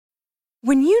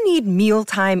When you need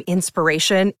mealtime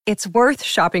inspiration, it's worth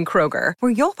shopping Kroger,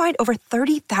 where you'll find over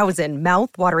 30,000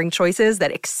 mouth-watering choices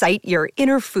that excite your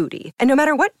inner foodie. And no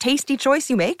matter what tasty choice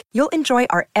you make, you'll enjoy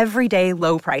our everyday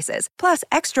low prices, plus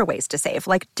extra ways to save,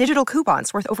 like digital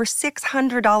coupons worth over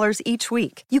 $600 each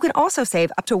week. You can also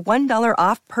save up to $1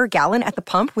 off per gallon at the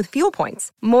pump with fuel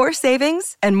points. More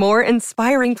savings and more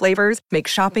inspiring flavors make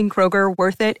shopping Kroger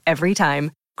worth it every time.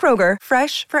 Kroger,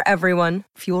 fresh for everyone.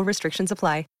 Fuel restrictions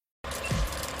apply.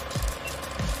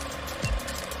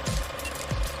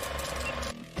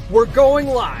 We're going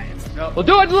live. No, we'll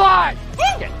do it live.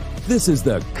 This is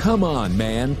the Come On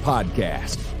Man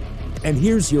podcast. And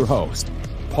here's your host,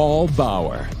 Paul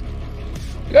Bauer.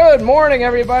 Good morning,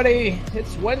 everybody.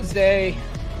 It's Wednesday.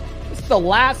 This is the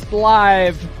last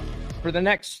live for the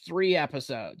next 3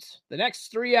 episodes. The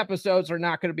next 3 episodes are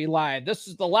not going to be live. This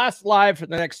is the last live for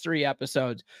the next 3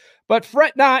 episodes. But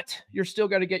fret not, you're still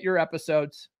going to get your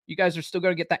episodes. You guys are still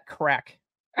going to get that crack.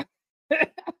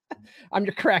 I'm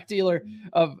your crack dealer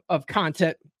of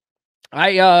content.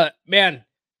 I'm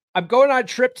going on a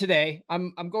trip today.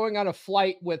 I'm going on a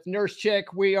flight with Nurse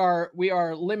Chick. We are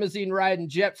limousine riding,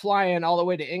 jet flying all the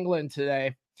way to England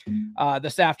today.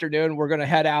 This afternoon, we're going to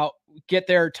head out, get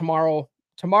there tomorrow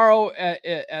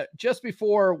at just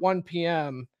before 1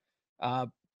 p.m.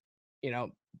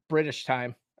 British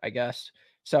time, I guess.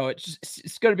 So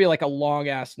it's going to be like a long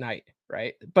ass night,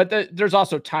 right? But there's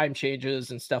also time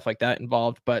changes and stuff like that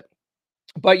involved. But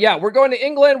yeah, we're going to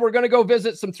England. We're going to go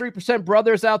visit some 3%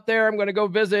 brothers out there. I'm going to go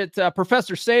visit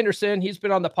Professor Sanderson. He's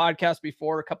been on the podcast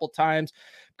before a couple times.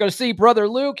 I'm going to see Brother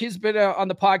Luke. He's been on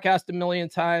the podcast a million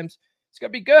times. It's going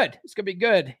to be good. It's going to be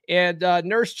good. And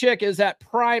Nurse Chick is at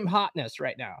prime hotness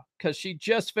right now because she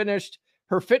just finished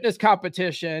her fitness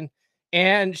competition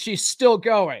and she's still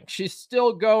going. She's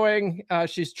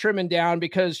trimming down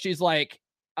because she's like,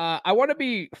 I want to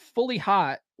be fully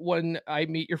hot when I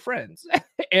meet your friends.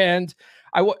 And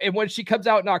when she comes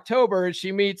out in October and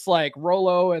she meets like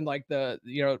Rolo and like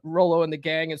Rolo and the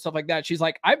gang and stuff like that, she's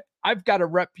like, I've got a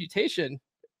reputation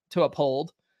to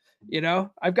uphold.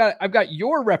 I've got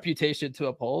your reputation to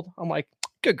uphold. I'm like,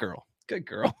 good girl.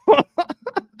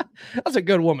 That's a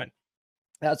good woman.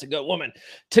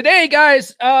 Today,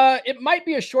 guys, it might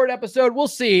be a short episode. We'll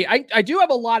see. I do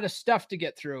have a lot of stuff to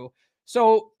get through.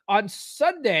 So on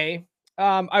Sunday,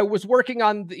 I was working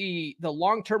on the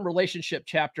long-term relationship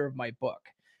chapter of my book.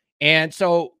 And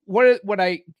so when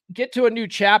I get to a new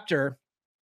chapter,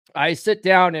 I sit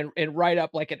down and write up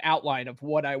like an outline of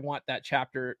what I want that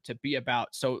chapter to be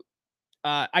about. So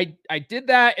I did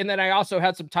that. And then I also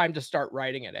had some time to start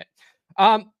writing in it.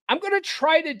 I'm going to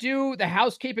try to do the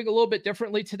housekeeping a little bit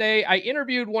differently today. I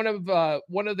interviewed one of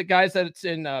the guys that's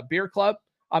in Beer Club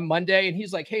on Monday. And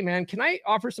he's like, hey man, can I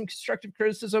offer some constructive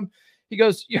criticism? He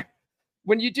goes,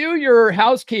 when you do your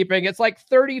housekeeping, it's like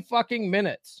 30 fucking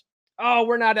minutes. Oh,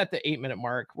 we're not at the 8-minute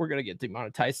mark. We're going to get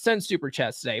demonetized. Send super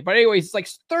chats today. But anyways, it's like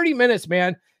 30 minutes,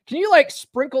 man. Can you like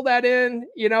sprinkle that in,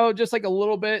 just like a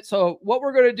little bit? So what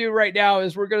we're going to do right now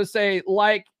is we're going to say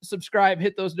like, subscribe,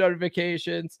 hit those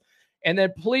notifications, and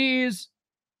then please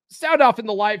sound off in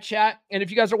the live chat. And if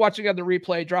you guys are watching on the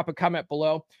replay, drop a comment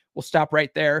below. We'll stop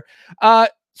right there.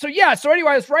 So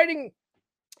anyway, I was writing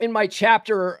in my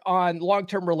chapter on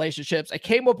long-term relationships. I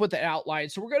came up with an outline.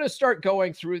 So we're going to start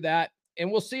going through that and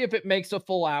we'll see if it makes a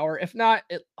full hour. If not,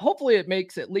 hopefully it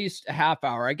makes at least a half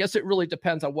hour. I guess it really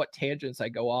depends on what tangents I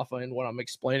go off on when I'm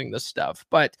explaining this stuff.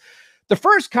 But the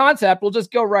first concept, we'll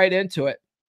just go right into it.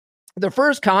 The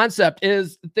first concept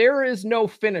is there is no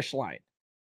finish line.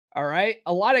 All right.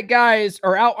 A lot of guys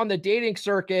are out on the dating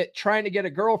circuit trying to get a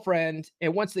girlfriend.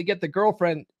 And once they get the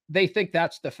girlfriend, they think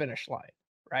that's the finish line.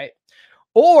 Right.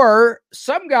 Or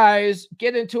some guys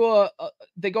get into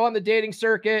they go on the dating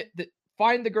circuit,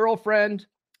 find the girlfriend,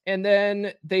 and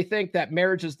then they think that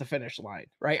marriage is the finish line.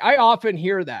 Right. I often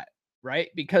hear that. Right.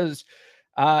 Because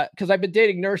I've been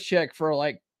dating Nurse Chick for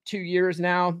like 2 years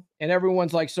now. And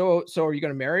everyone's like, so are you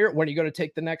going to marry her? When are you going to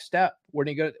take the next step? When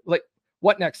are you going to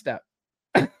what next step?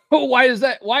 Why is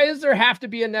that? Why does there have to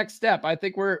be a next step? I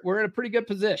think we're in a pretty good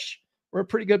position. We're in a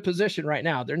pretty good position right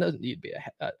now. There doesn't need to be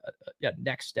a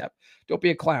next step. Don't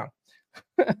be a clown.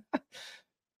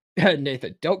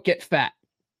 Nathan, don't get fat.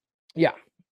 Yeah.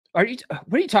 What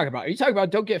are you talking about? Are you talking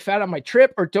about don't get fat on my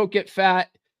trip or don't get fat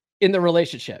in the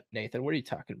relationship, Nathan? What are you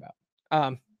talking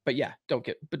about? But yeah, don't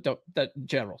in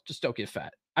general, just don't get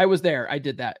fat. I was there. I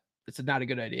did that. It's not a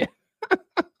good idea.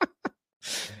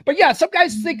 But yeah, some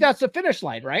guys think that's the finish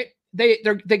line, right? They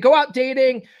go out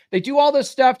dating, they do all this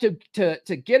stuff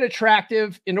to get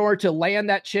attractive in order to land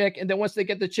that chick. And then once they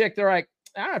get the chick, they're like,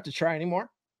 I don't have to try anymore.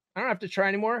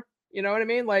 You know what I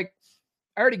mean? Like,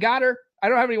 I already got her. I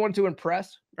don't have anyone to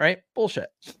impress, right? Bullshit.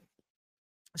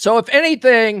 So if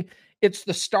anything, it's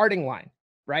the starting line,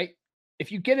 right?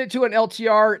 If you get into an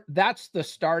LTR, that's the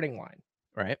starting line,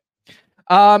 right?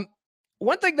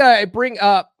 One thing that I bring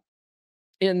up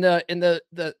in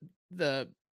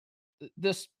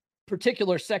this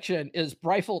particular section is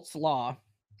Breifeldt's law,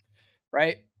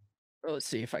 right? Let's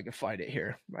see if I can find it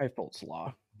here. Breifeldt's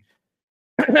law.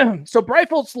 So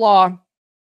Breifeldt's law,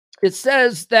 it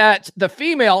says that the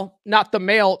female, not the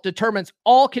male, determines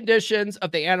all conditions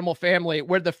of the animal family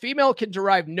where the female can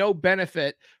derive no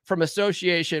benefit from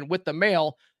association with the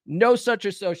male. No such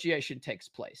association takes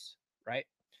place, right?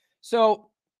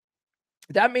 So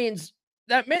that means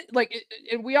like,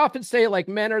 and we often say like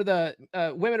women are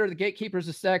the gatekeepers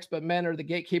of sex, but men are the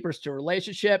gatekeepers to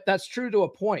relationship. That's true to a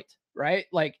point, right?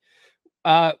 Like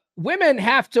women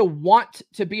have to want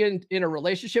to be in a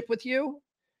relationship with you,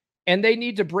 and they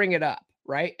need to bring it up,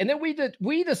 right? And then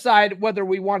we decide whether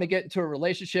we want to get into a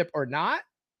relationship or not,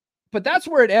 but that's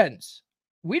where it ends.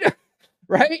 We don't,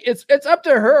 right? It's up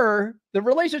to her. The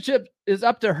relationship is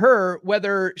up to her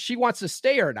whether she wants to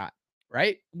stay or not,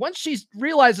 right? Once she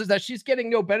realizes that she's getting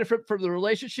no benefit from the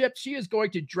relationship, she is going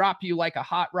to drop you like a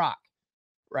hot rock,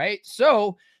 right?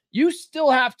 So you still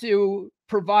have to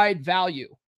provide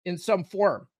value in some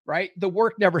form, right? The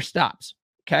work never stops,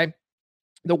 okay?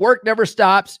 The work never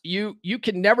stops. You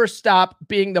can never stop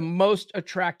being the most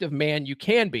attractive man you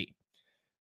can be.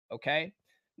 Okay.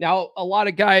 Now, a lot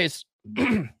of guys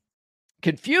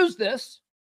confuse this.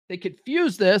 They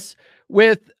confuse this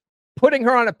with putting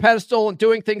her on a pedestal and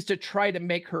doing things to try to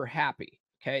make her happy.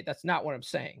 Okay. That's not what I'm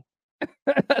saying.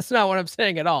 That's not what I'm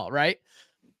saying at all. Right.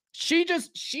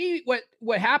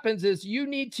 What happens is she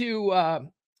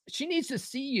needs to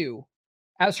see you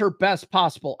as her best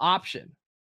possible option.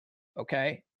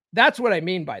 Okay. That's what I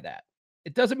mean by that.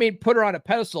 It doesn't mean put her on a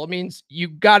pedestal. It means you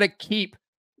got to keep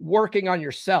working on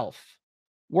yourself,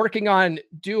 working on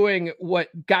doing what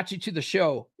got you to the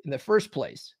show in the first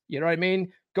place. You know what I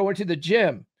mean? Going to the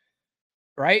gym,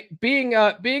 right? Being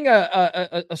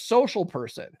a social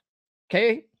person.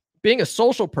 Okay. Being a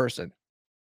social person.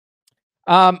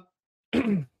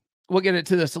 We'll get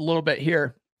into this a little bit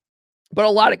here, but a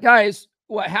lot of guys,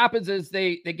 what happens is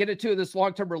they get into this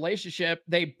long-term relationship.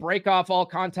 They break off all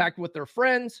contact with their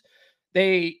friends.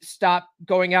 They stop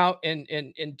going out and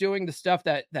doing the stuff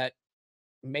that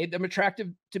made them attractive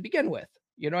to begin with.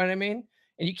 You know what I mean?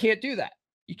 And you can't do that.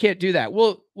 You can't do that.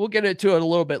 We'll get into it a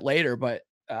little bit later, but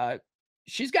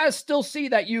she's got to still see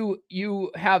that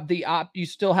you have you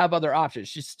still have other options.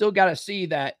 She's still got to see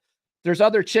that there's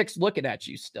other chicks looking at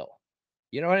you still.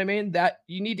 You know what I mean? That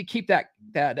you need to keep that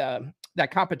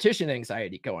competition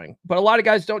anxiety going. But a lot of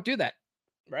guys don't do that,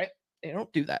 right? They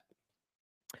don't do that.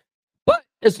 But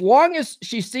as long as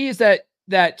she sees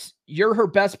that you're her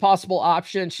best possible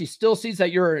option, she still sees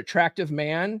that you're an attractive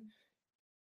man,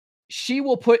 she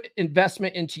will put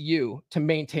investment into you to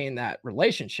maintain that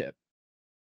relationship.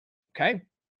 Okay?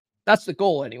 That's the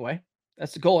goal anyway.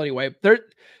 That's the goal anyway.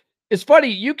 It's funny,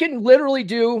 you can literally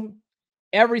do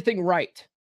everything right.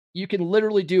 You can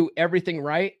literally do everything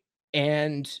right,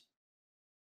 and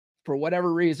for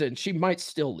whatever reason, she might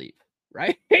still leave,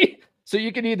 right? So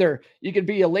you can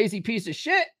be a lazy piece of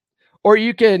shit, or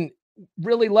you can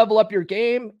really level up your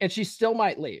game and she still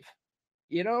might leave,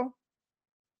 you know?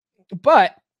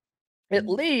 But at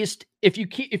least if you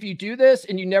do this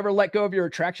and you never let go of your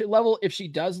attraction level, if she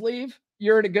does leave,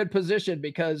 you're in a good position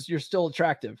because you're still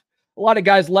attractive. A lot of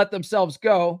guys let themselves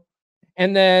go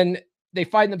and then they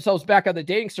find themselves back on the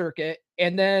dating circuit,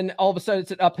 and then all of a sudden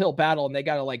it's an uphill battle and they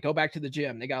got to like go back to the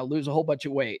gym. They got to lose a whole bunch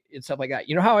of weight and stuff like that.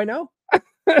 You know how I know?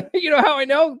 You know how I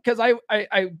know? Because I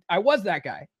was that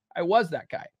guy. I was that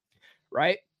guy.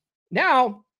 Right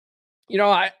now, you know,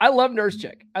 I love Nurse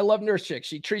Chick. I love Nurse Chick.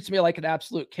 She treats me like an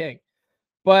absolute king.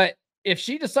 But if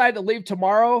she decided to leave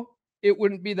tomorrow, it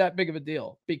wouldn't be that big of a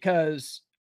deal because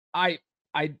I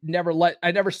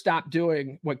never stopped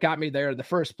doing what got me there in the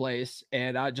first place.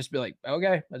 And I'd just be like,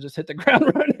 okay, I just hit the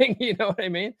ground running. You know what I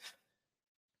mean?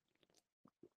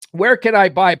 Where can I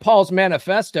buy Paul's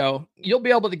manifesto? You'll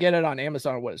be able to get it on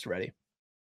Amazon when it's ready.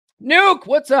 Nuke,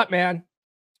 what's up, man?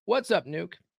 What's up,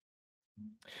 Nuke?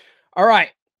 All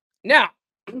right. Now,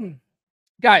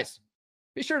 guys,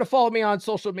 be sure to follow me on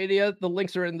social media. The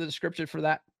links are in the description for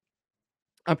that.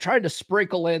 I'm trying to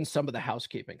sprinkle in some of the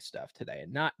housekeeping stuff today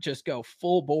and not just go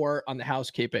full bore on the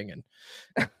housekeeping.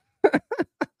 And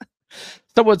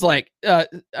someone's like,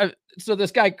 so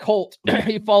this guy Colt,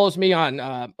 he follows me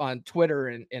on Twitter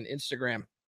and Instagram.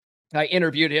 I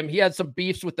interviewed him. He had some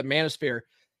beefs with the Manosphere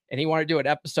and he wanted to do an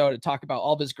episode and talk about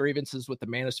all of his grievances with the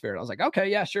Manosphere. And I was like, okay,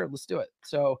 yeah, sure. Let's do it.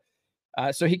 So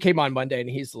So he came on Monday and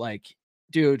he's like,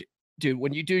 dude,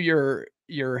 when you do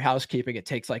your housekeeping, it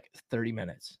takes like 30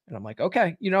 minutes. And I'm like,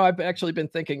 okay, I've actually been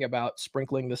thinking about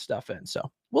sprinkling this stuff in.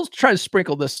 So we'll try to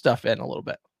sprinkle this stuff in a little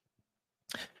bit.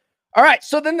 All right.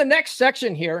 So then the next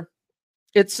section here,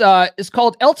 it's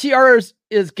called LTR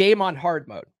is game on hard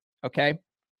mode. Okay.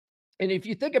 And if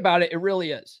you think about it, it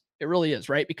really is,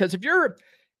 right? Because if you're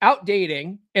out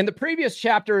dating, and the previous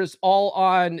chapter is all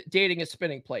on dating and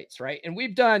spinning plates, right? And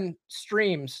we've done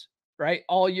streams, right?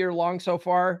 All year long so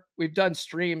far, we've done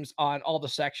streams on all the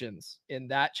sections in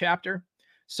that chapter.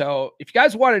 So if you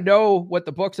guys want to know what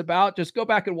the book's about, just go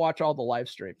back and watch all the live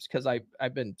streams, because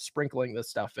I've been sprinkling this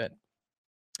stuff in.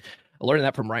 I learned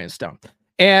that from Ryan Stone.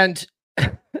 And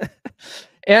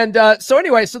so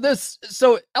anyway, so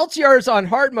LTR is on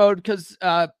hard mode because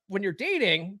when you're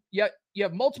dating, you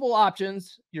have multiple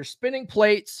options. You're spinning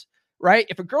plates, right?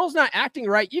 If a girl's not acting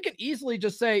right, you can easily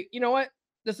just say, you know what,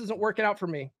 this isn't working out for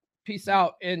me. Peace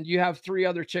out. And you have 3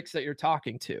 other chicks that you're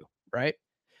talking to, right?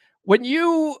 When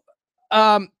you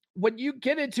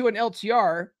get into an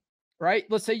LTR, right?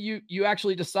 Let's say you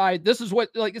actually decide this is what,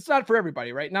 like, it's not for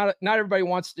everybody, right? Not everybody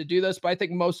wants to do this, but I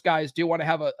think most guys do want to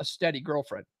have a steady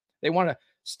girlfriend. They want a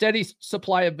steady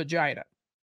supply of vagina.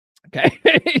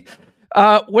 Okay.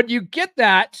 When you get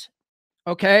that,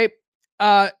 okay,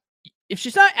 if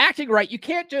she's not acting right, you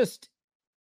can't just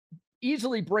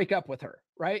easily break up with her,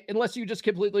 right? Unless you just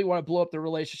completely want to blow up the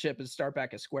relationship and start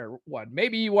back at square one.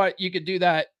 Maybe you could do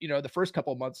that, the first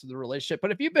couple of months of the relationship.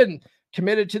 But if you've been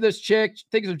committed to this chick,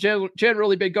 things have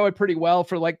generally been going pretty well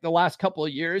for like the last couple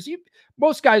of years.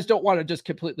 Most guys don't want to just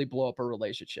completely blow up a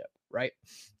relationship, right?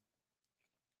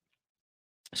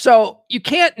 So you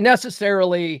can't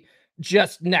necessarily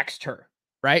just next her,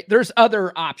 right? There's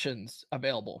other options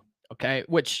available, okay?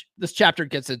 Which this chapter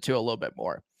gets into a little bit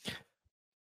more.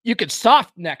 You could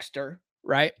soft next her,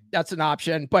 right? That's an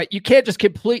option, but you can't just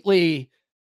completely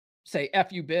say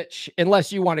F you bitch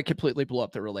unless you want to completely blow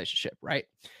up the relationship, right?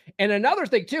 And another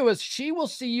thing too is she will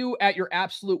see you at your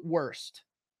absolute worst,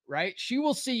 right? She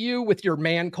will see you with your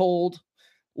man cold,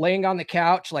 laying on the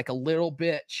couch like a little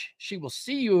bitch. She will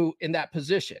see you in that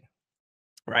position,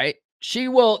 right? She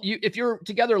will, if you're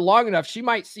together long enough, she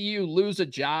might see you lose a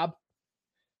job.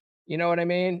 You know what I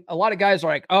mean? A lot of guys are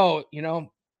like, oh,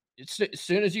 as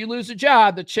soon as you lose a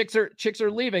job, the chicks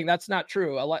are leaving. That's not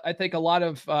true. I think a lot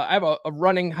of, I have a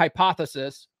running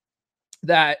hypothesis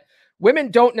that women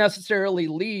don't necessarily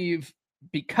leave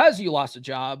because you lost a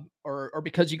job or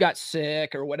because you got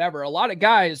sick or whatever. A lot of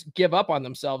guys give up on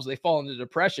themselves. They fall into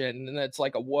depression, and it's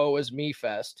like a woe is me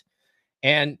fest.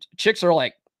 And chicks are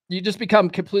like, you just become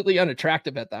completely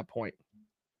unattractive at that point.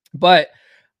 But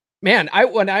man,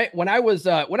 when I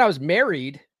was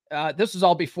married, this was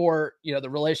all before, the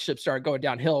relationship started going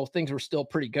downhill. Things were still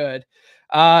pretty good.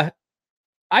 I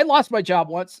lost my job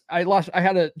once. I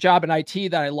had a job in IT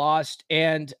that I lost,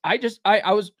 and I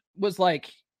was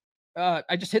like,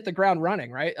 I just hit the ground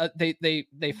running, right?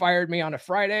 They fired me on a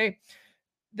Friday.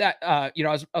 That I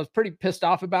was pretty pissed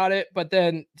off about it. But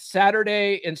then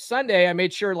Saturday and Sunday, I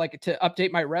made sure to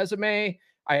update my resume.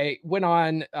 I went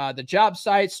on the job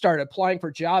site, started applying for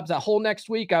jobs. That whole next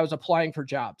week, I was applying for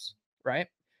jobs, right?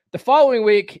 The following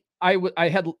week, I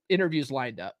had interviews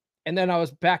lined up, and then I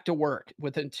was back to work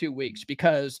within 2 weeks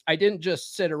because I didn't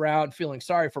just sit around feeling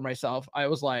sorry for myself. I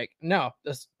was like, no,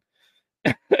 this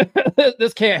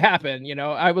this can't happen.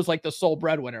 I was like the sole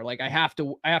breadwinner. Like I have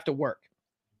to work.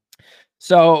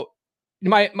 So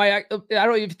I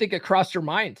don't even think it crossed her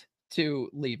mind to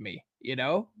leave me,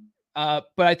 but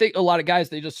I think a lot of guys,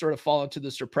 they just sort of fall into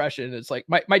this depression. It's like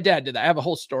my dad did that. I have a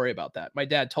whole story about that. My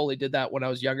dad totally did that when I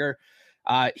was younger.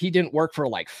 He didn't work for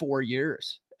like 4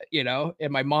 years,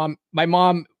 and my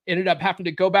mom ended up having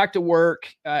to go back to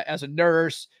work as a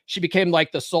nurse. She became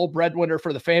like the sole breadwinner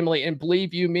for the family. And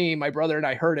believe you me, my brother and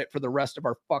I heard it for the rest of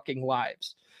our fucking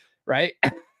lives. Right.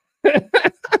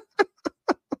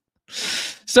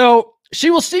 So she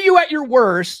will see you at your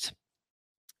worst.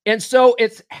 And so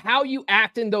it's how you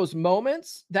act in those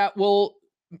moments that will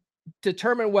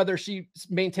determine whether she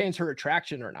maintains her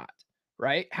attraction or not.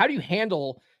 Right. How do you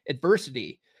handle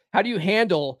adversity? How do you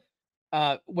handle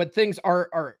when things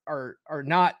are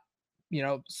not,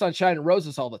 sunshine and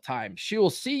roses all the time? She will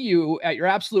see you at your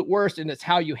absolute worst, and it's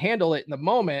how you handle it in the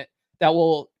moment that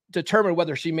will determine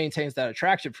whether she maintains that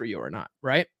attraction for you or not,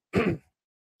 right?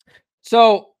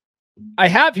 So I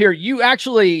have here, you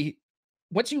actually,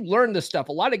 once you learn this stuff,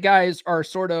 a lot of guys are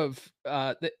sort of,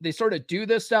 they sort of do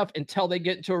this stuff until they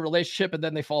get into a relationship, and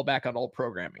then they fall back on old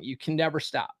programming. You can never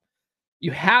stop.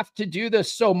 You have to do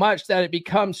this so much that it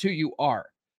becomes who you are.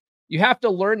 You have to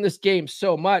learn this game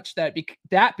so much that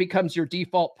that becomes your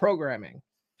default programming,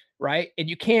 right? And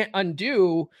you can't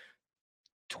undo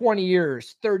 20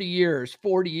 years, 30 years,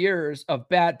 40 years of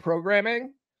bad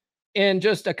programming in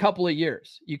just a couple of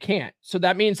years. You can't. So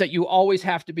that means that you always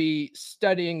have to be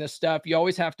studying this stuff. You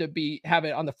always have to have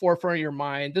it on the forefront of your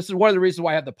mind. This is one of the reasons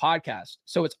why I have the podcast.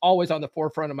 So it's always on the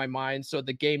forefront of my mind. So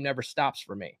the game never stops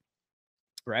for me.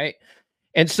 Right.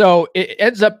 And so it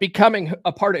ends up becoming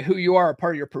a part of who you are, a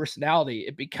part of your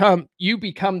personality. You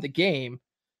become the game.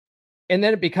 And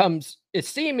then it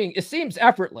seems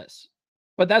effortless,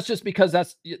 but that's just because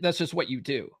that's just what you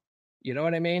do. You know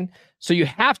what I mean? So you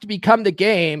have to become the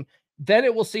game. Then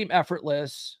it will seem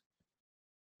effortless,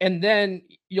 and then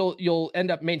you'll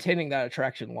end up maintaining that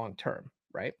attraction long term,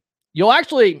 right? You'll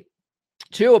actually,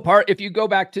 too, if you go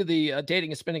back to the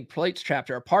dating and spinning plates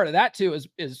chapter, a part of that too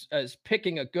is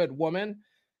picking a good woman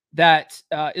that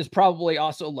is probably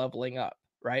also leveling up,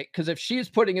 right? Because if she's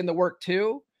putting in the work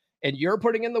too, and you're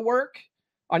putting in the work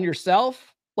on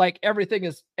yourself, like everything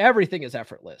is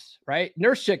effortless, right?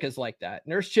 Nurse Chick is like that.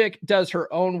 Nurse Chick does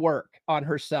her own work on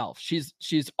herself. She's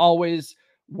always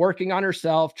working on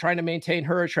herself, trying to maintain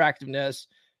her attractiveness.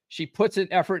 She puts an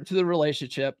effort into the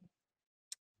relationship,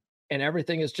 and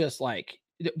everything is just like,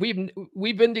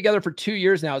 we've been together for 2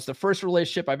 years now. It's the first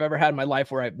relationship I've ever had in my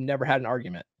life where I've never had an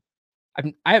argument.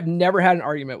 I have never had an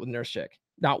argument with Nurse Chick,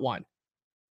 not one.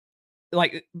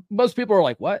 Like, most people are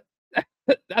like, what?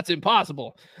 That's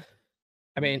impossible.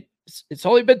 I mean, it's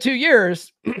only been 2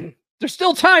 years. There's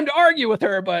still time to argue with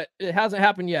her, but it hasn't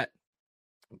happened yet.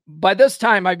 By this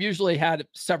time, I've usually had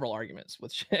several arguments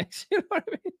with chicks. You know what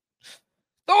I mean?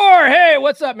 Thor, hey,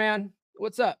 what's up, man?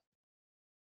 What's up?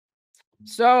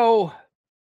 So,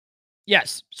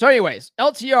 yes. So anyways,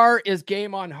 LTR is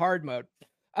game on hard mode.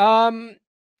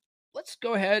 Let's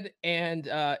go ahead and,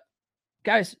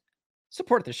 guys,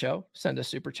 support the show. Send a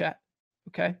super chat.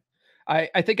 Okay.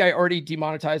 I think I already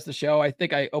demonetized the show. I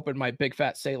think I opened my big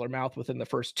fat sailor mouth within the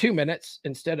first 2 minutes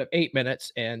instead of 8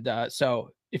 minutes. And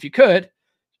so if you could,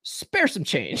 spare some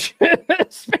change.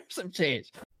 Spare some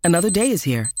change. Another day is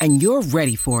here and you're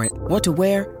ready for it. What to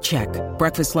wear? Check.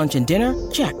 Breakfast, lunch, and dinner?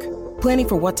 Check. Planning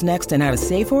for what's next and how to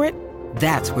save for it?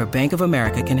 That's where Bank of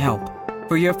America can help.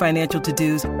 For your financial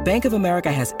to-dos, Bank of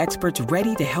America has experts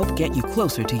ready to help get you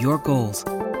closer to your goals.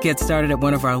 Get started at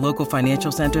one of our local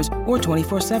financial centers or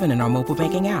 24/7 in our mobile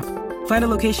banking app. Find a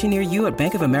location near you at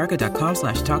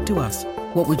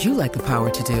bankofamerica.com/talktous. What would you like the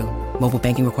power to do? Mobile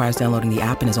banking requires downloading the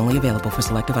app and is only available for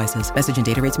select devices. Message and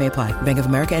data rates may apply. Bank of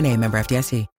America NA, member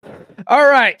FDIC. All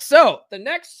right. So the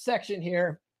next section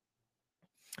here,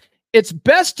 it's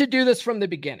best to do this from the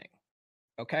beginning.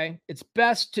 Okay. It's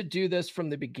best to do this from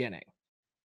the beginning.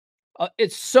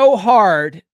 It's so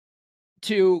hard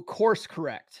to course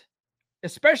correct,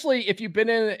 especially if you've been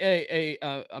in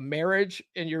a marriage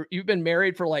and you've been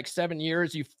married for like 7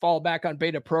 years. You fall back on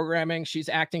beta programming. She's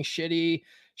acting shitty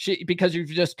because you've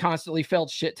just constantly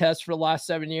failed shit tests for the last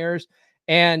 7 years.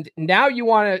 And now you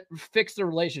want to fix the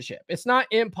relationship. It's not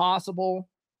impossible.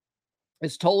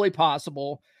 It's totally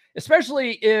possible,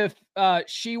 especially if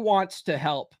she wants to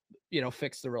help,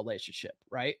 fix the relationship.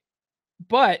 Right.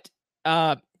 But,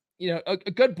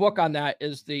 a good book on that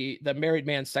is the Married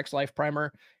Man Sex Life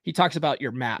Primer. He talks about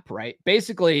your map, right?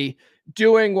 Basically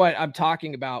doing what I'm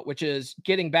talking about, which is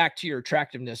getting back to your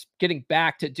attractiveness, getting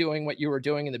back to doing what you were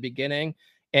doing in the beginning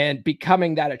and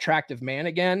becoming that attractive man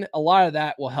again. A lot of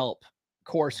that will help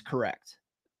course correct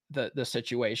the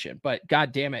situation, but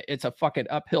God damn it, it's a fucking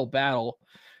uphill battle.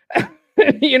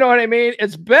 You know what I mean?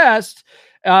 It's best,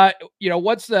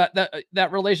 once that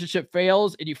relationship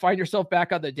fails and you find yourself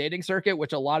back on the dating circuit,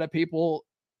 which a lot of people,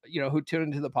 who tune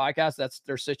into the podcast, that's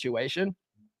their situation.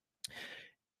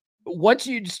 Once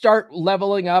you start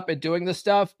leveling up and doing this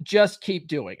stuff, just keep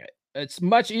doing it. It's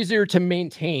much easier to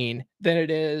maintain than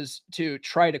it is to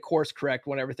try to course correct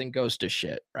when everything goes to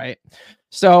shit, right?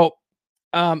 So,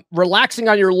 relaxing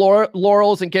on your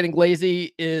laurels and getting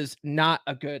lazy is not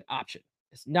a good option.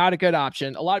 It's not a good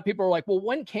option. A lot of people are like, well,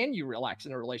 when can you relax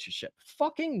in a relationship?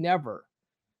 Fucking never.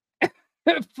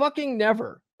 Fucking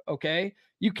never. Okay.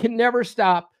 You can never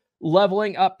stop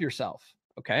leveling up yourself.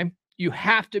 Okay. You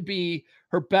have to be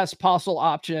her best possible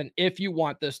option if you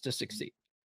want this to succeed.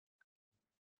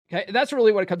 Okay. That's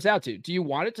really what it comes down to. Do you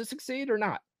want it to succeed or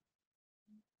not?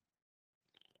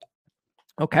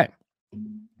 Okay.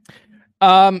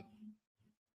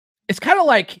 It's kind of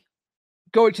like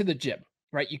going to the gym.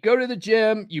 Right. You go to the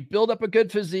gym, you build up a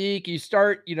good physique, you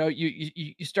start,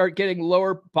 you start getting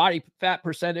lower body fat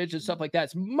percentage and stuff like that.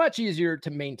 It's much easier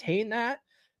to maintain that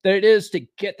than it is to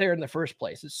get there in the first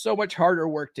place. It's so much harder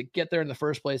work to get there in the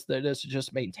first place than it is to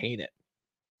just maintain it.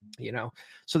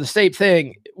 So the same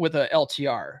thing with a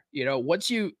LTR, once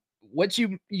you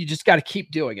just got to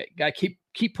keep doing it. Got to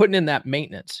keep putting in that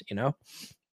maintenance,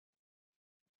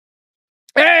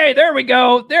 Hey, there we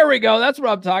go. That's what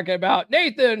I'm talking about.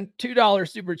 Nathan, $2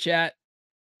 super chat.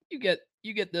 You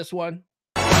get this one.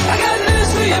 I got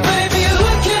news for you, baby. You're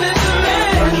looking at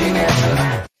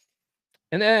the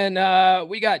and then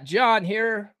we got John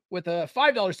here with a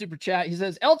 $5 super chat. He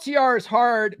says, LTR is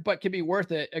hard, but can be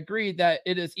worth it. Agreed that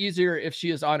it is easier if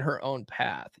she is on her own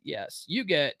path. Yes, you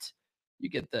get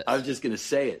this. I was just going to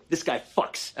say it. This guy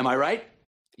fucks. Am I right?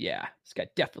 Yeah, this guy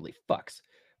definitely fucks.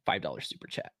 $5 super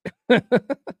chat.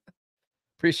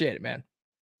 Appreciate it, man.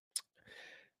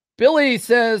 Billy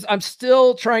says, I'm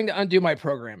still trying to undo my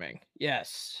programming.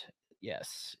 Yes.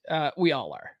 We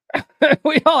all are.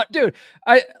 We all are. Dude,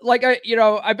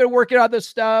 I've been working on this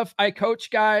stuff. I coach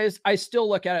guys. I still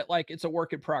look at it like it's a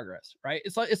work in progress, right?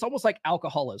 It's almost like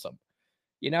alcoholism.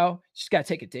 You just got to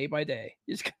take it day by day.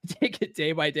 You just got to take it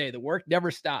day by day. The work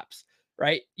never stops,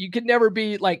 right? You can never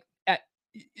be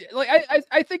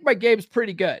I think my game's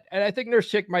pretty good. And I think Nurse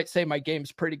Chick might say my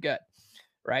game's pretty good,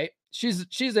 right? She's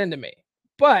into me,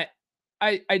 but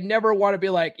I never want to be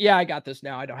like, yeah, I got this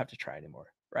now. I don't have to try anymore.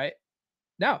 Right?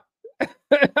 No,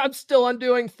 I'm still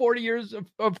undoing 40 years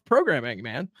of programming,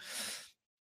 man.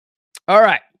 All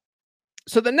right.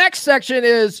 So the next section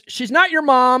is she's not your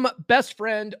mom, best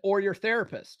friend, or your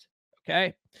therapist.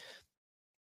 Okay.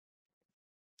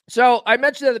 So I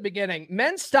mentioned at the beginning,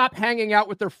 men stop hanging out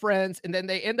with their friends and then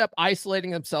they end up isolating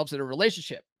themselves in a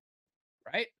relationship,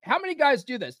 right? How many guys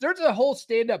do this? There's a whole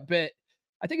stand-up bit.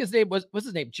 I think his name what's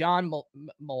his name? John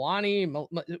Milani,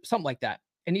 something like that.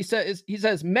 And he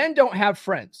says, men don't have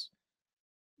friends.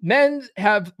 Men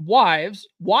have wives.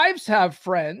 Wives have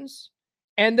friends.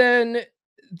 And then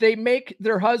they make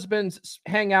their husbands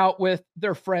hang out with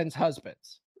their friends'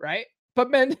 husbands, right? But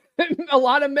a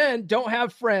lot of men don't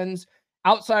have friends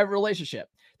outside of a relationship.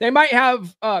 They might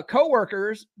have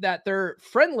coworkers that they're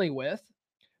friendly with,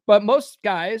 but most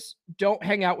guys don't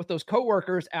hang out with those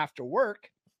coworkers after work.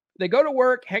 They go to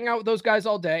work, hang out with those guys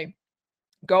all day,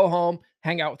 go home,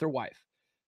 hang out with their wife,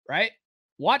 right?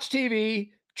 Watch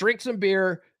TV, drink some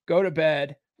beer, go to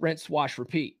bed, rinse, wash,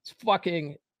 repeat. It's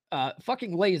fucking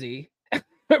lazy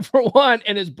for one,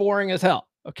 and it's boring as hell.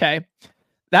 Okay.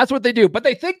 That's what they do. But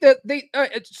they think that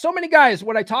so many guys,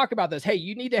 when I talk about this, hey,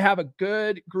 you need to have a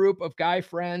good group of guy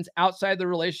friends outside the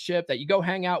relationship that you go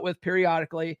hang out with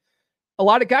periodically. A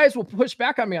lot of guys will push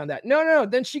back on me on that. No.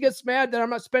 Then she gets mad that I'm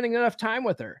not spending enough time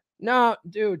with her. No,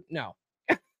 dude, no.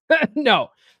 No.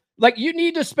 Like, you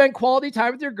need to spend quality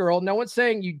time with your girl. No one's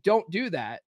saying you don't do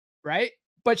that, right?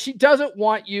 But she doesn't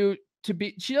want you to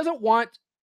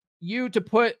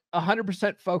put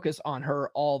 100% focus on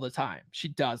her all the time. She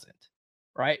doesn't.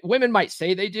 Right? Women might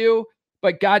say they do,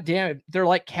 but goddamn, they're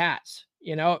like cats.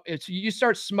 It's you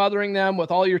start smothering them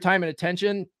with all your time and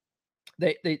attention,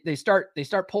 they start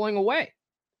pulling away.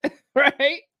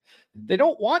 Right? They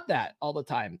don't want that all the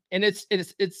time, and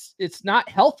it's not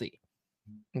healthy.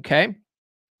 Okay.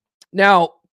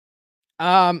 Now,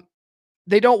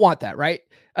 they don't want that, right?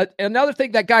 Another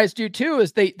thing that guys do too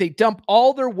is they dump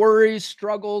all their worries,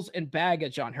 struggles, and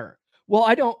baggage on her. Well,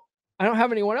 I don't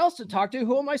have anyone else to talk to.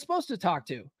 Who am I supposed to talk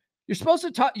to? You're supposed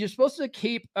to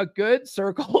keep a good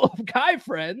circle of guy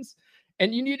friends,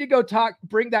 and you need to go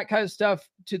bring that kind of stuff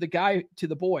to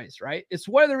the boys, right? It's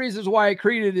one of the reasons why I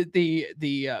created the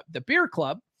beer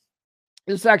club.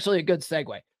 This is actually a good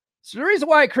segue. So the reason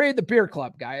why I created the beer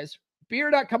club, guys,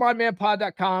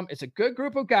 beer.comeonmanpod.com. It's a good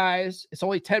group of guys. It's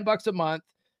only $10 a month.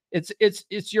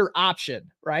 It's your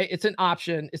option, right? It's an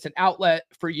option. It's an outlet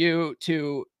for you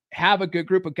to have a good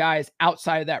group of guys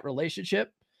outside of that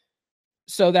relationship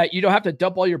so that you don't have to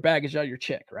dump all your baggage on your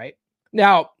chick, right?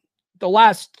 Now, the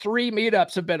last 3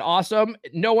 meetups have been awesome.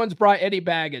 No one's brought any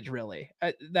baggage, really,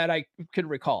 that I could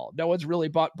recall. No one's really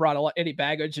brought any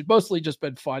baggage. It's mostly just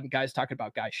been fun, guys talking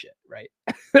about guy shit, right?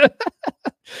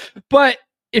 But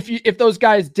if those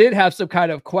guys did have some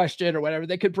kind of question or whatever,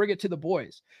 they could bring it to the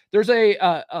boys. There's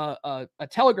a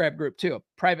Telegram group too, a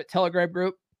private Telegram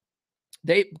group.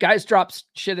 Guys drop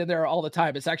shit in there all the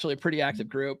time. It's actually a pretty active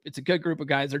group. It's a good group of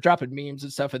guys. They're dropping memes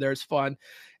and stuff in there. It's fun.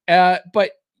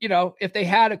 But if they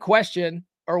had a question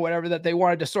or whatever that they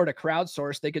wanted to sort of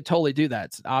crowdsource, they could totally do that.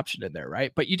 It's an option in there,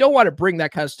 right? But you don't want to bring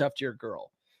that kind of stuff to your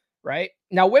girl, right?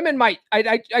 Now, women might.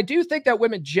 I do think that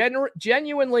women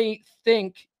genuinely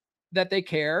think that they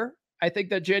care. I think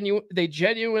that they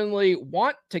genuinely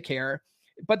want to care,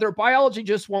 but their biology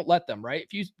just won't let them, right?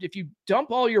 If you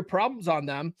dump all your problems on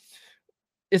them,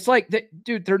 it's like,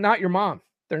 dude, they're not your mom.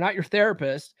 They're not your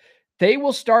therapist. They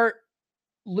will start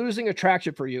losing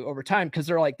attraction for you over time because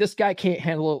they're like, this guy can't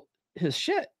handle his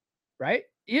shit, right?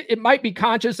 It might be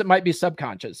conscious, it might be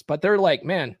subconscious, but they're like,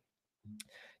 man,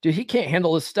 dude, he can't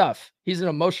handle his stuff. He's an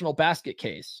emotional basket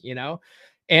case, you know?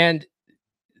 And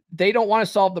they don't want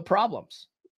to solve the problems,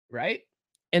 right?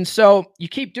 And so you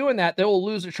keep doing that, they will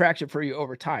lose attraction for you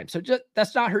over time. So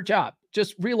that's not her job.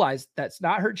 Just realize that's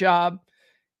not her job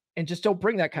and just don't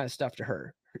bring that kind of stuff to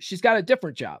her. She's got a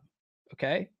different job,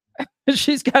 okay?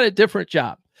 She's got a different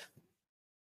job.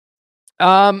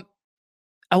 A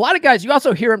lot of guys, you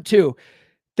also hear them too.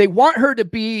 They want her to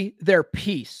be their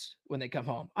peace when they come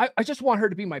home. I just want her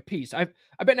to be my peace. I've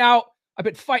been out. I've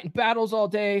been fighting battles all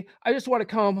day. I just want to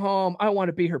come home. I want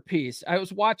to be her peace. I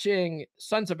was watching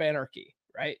Sons of Anarchy,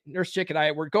 right? Nurse Chick and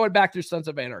I were going back through Sons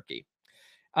of Anarchy.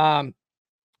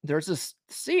 There's this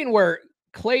scene where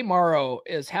Clay Morrow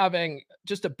is having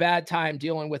just a bad time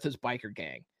dealing with his biker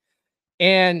gang.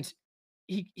 And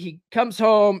he comes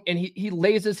home and he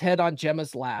lays his head on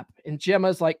Gemma's lap, and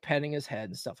Gemma's like petting his head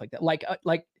and stuff like that. Like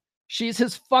she's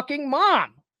his fucking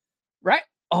mom, right?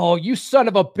 Oh, you son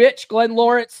of a bitch, Glenn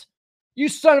Lawrence. You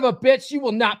son of a bitch. You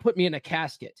will not put me in a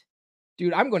casket.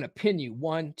 Dude, I'm going to pin you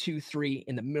 1, 2, 3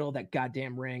 in the middle of that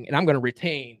goddamn ring. And I'm going to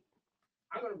retain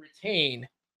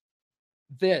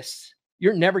this.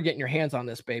 You're never getting your hands on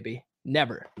this, baby.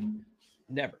 Never.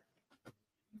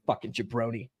 Fucking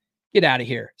jabroni. Get out of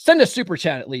here. Send a super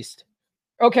chat at least.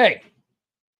 Okay.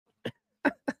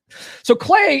 So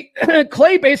Clay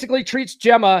basically treats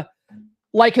Gemma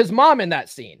like his mom in that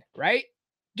scene, right?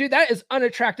 Dude, that is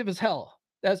unattractive as hell.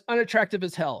 That's unattractive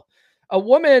as hell. A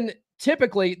woman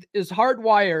typically is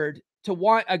hardwired to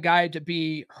want a guy to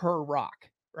be her rock,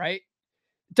 right?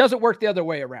 It doesn't work the other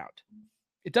way around.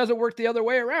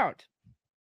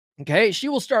 Okay. She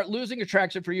will start losing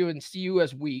attraction for you and see you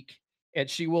as weak. And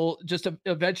she will just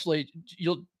eventually,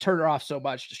 you'll turn her off so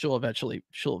much, she'll eventually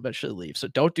leave. So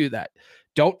don't do that.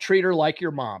 Don't treat her like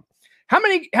your mom. How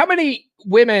many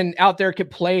women out there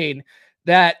complain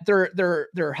that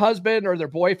their husband or their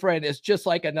boyfriend is just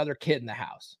like another kid in the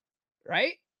house,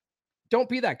 right? Don't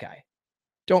be that guy.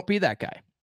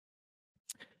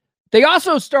 They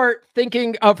also start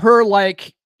thinking of her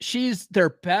like she's their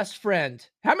best friend.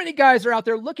 How many guys are out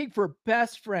there looking for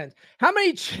best friends? How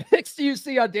many chicks do you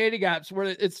see on dating apps where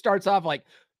it starts off like,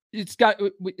 it's got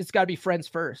to be friends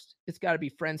first. It's got to be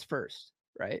friends first,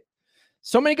 right?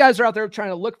 So many guys are out there trying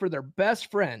to look for their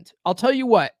best friend. I'll tell you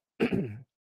what,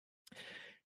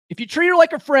 if you treat her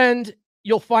like a friend,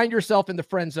 you'll find yourself in the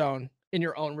friend zone in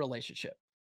your own relationship,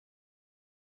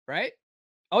 right?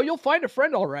 Oh, you'll find a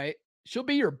friend. All right. She'll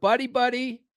be your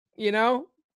buddy, you know,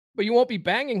 but you won't be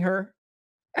banging her.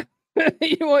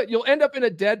 You'll end up in a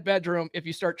dead bedroom if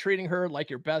you start treating her like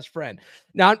your best friend.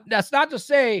 Now, that's not to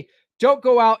say don't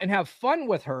go out and have fun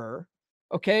with her,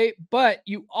 okay? But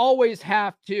you always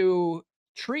have to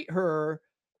treat her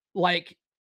like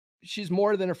she's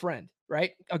more than a friend,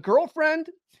 right? A girlfriend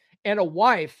and a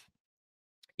wife,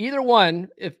 either one,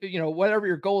 if you know, whatever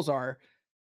your goals are,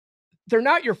 they're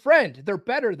not your friend. They're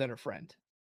better than a friend,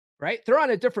 right? They're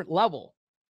on a different level.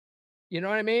 You know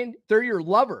what I mean? They're your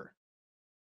lover.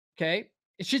 Okay.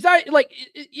 She's not like,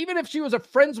 even if she was a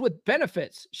friends with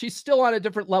benefits, she's still on a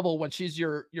different level when she's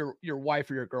your wife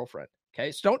or your girlfriend.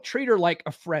 Okay. So don't treat her like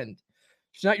a friend.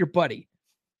 She's not your buddy.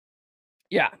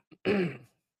 Yeah.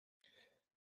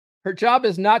 Her job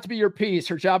is not to be your peace.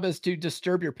 Her job is to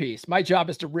disturb your peace. My job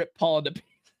is to rip Paul into pieces.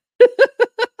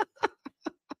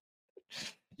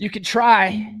 You can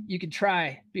try.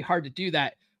 It'd be hard to do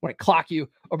that when I clock you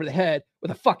over the head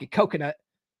with a fucking coconut.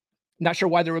 Not sure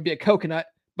why there would be a coconut,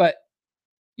 but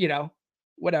you know,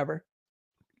 whatever.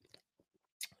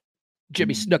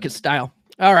 Jimmy Snuka style.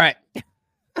 All right.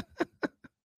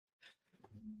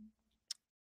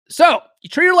 So you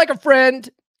treat her like a friend.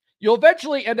 You'll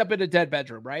eventually end up in a dead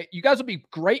bedroom, right? You guys will be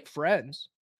great friends.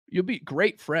 You'll be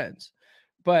great friends,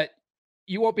 but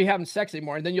you won't be having sex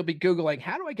anymore. And then you'll be Googling,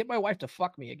 how do I get my wife to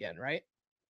fuck me again? Right.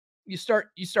 You start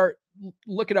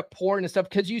looking up porn and stuff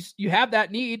because you have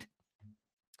that need.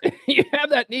 You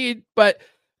have that need, but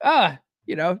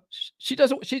you know,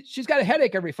 she's got a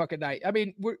headache every fucking night. I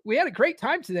mean, we had a great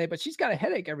time today, but she's got a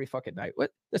headache every fucking night.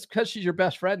 What? That's because she's your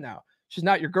best friend now. She's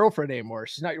not your girlfriend anymore.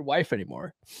 She's not your wife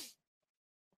anymore.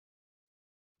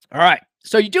 All right.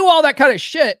 So you do all that kind of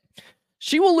shit.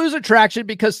 She will lose attraction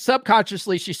because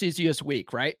subconsciously she sees you as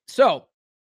weak, right? So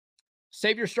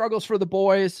save your struggles for the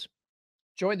boys.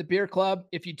 Join the beer club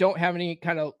if you don't have any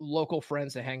kind of local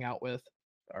friends to hang out with.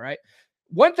 All right.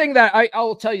 One thing that I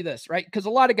will tell you this, right? Because a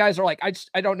lot of guys are like,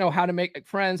 I don't know how to make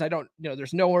friends. I don't, you know,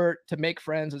 there's nowhere to make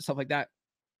friends and stuff like that.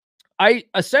 I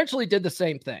essentially did the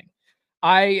same thing.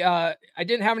 I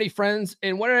didn't have any friends,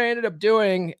 and what I ended up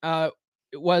doing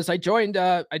was I joined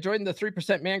the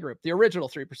 3% Man group, the original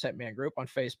 3% Man group on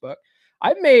Facebook.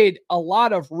 I made a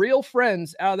lot of real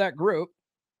friends out of that group,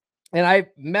 and I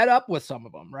met up with some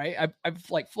of them. Right, I've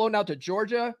like flown out to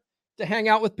Georgia to hang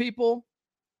out with people.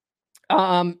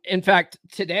 In fact,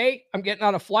 today I'm getting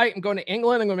on a flight. I'm going to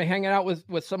England. I'm going to be hanging out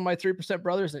with some of my 3%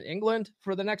 brothers in England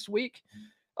for the next week.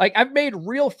 Like, I've made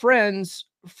real friends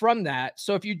from that.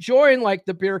 So if you join like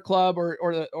the beer club or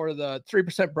the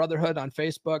 3% brotherhood on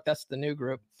Facebook, that's the new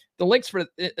group. The links for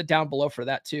it down below for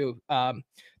that too.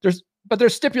 There's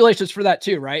stipulations for that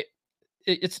too, right?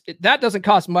 That doesn't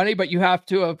cost money, but you have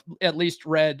to have at least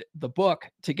read the book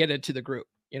to get into the group,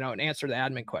 and answer the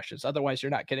admin questions. Otherwise, you're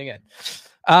not getting in.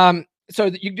 So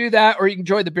that you can do that, or you can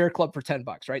join the beer club for $10,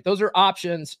 right? Those are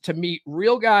options to meet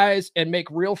real guys and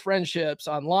make real friendships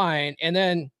online. And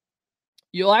then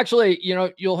you'll actually,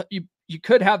 you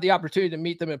could have the opportunity to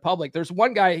meet them in public. There's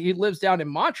one guy, he lives down in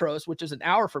Montrose, which is an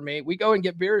hour from me. We go and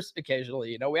get beers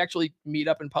occasionally. We actually meet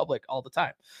up in public all the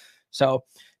time. So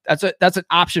that's an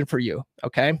option for you.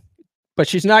 Okay. But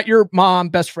she's not your mom,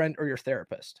 best friend, or your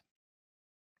therapist.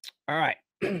 All right,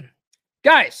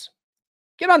 guys,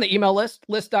 get on the email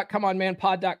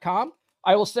list.comeonmanpod.com.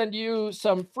 I will send you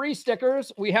some free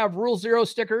stickers. We have Rule Zero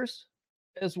stickers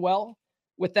as well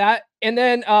with that. And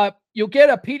then you'll get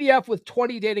a PDF with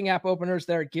 20 dating app openers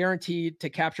that are guaranteed to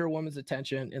capture a woman's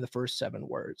attention in the first 7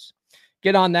 words.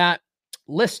 Get on that,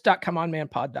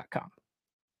 list.comeonmanpod.com.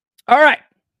 All right.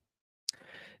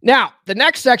 Now, the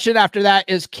next section after that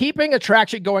is keeping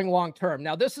attraction going long-term.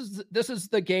 Now, this is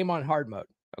the game on hard mode.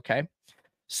 Okay.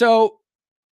 So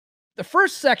the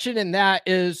first section in that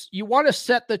is you want to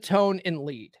set the tone and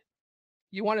lead.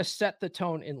 You want to set the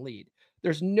tone and lead.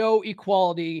 There's no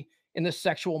equality in the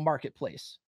sexual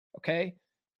marketplace. Okay.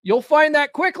 You'll find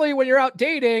that quickly when you're out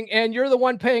dating and you're the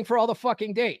one paying for all the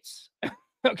fucking dates.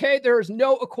 Okay. There is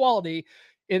no equality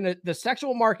in the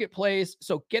sexual marketplace.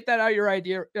 So get that out of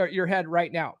your head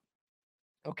right now.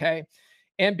 Okay.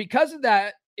 And because of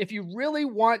that, if you really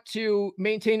want to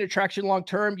maintain attraction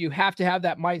long-term, you have to have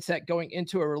that mindset going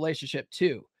into a relationship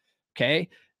too. Okay.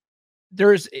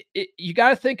 You got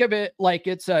to think of it like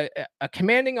it's a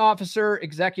commanding officer,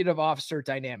 executive officer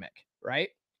dynamic, right?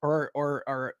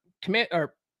 Or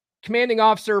commanding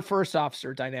officer, first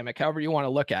officer dynamic, however you want to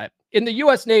look at it. In the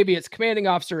U.S. Navy, it's commanding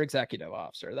officer, executive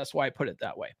officer. That's why I put it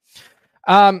that way.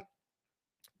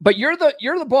 But you're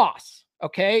the boss.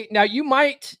 Okay. Now you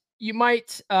might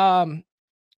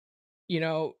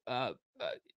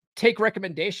take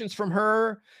recommendations from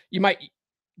her. You might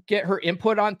get her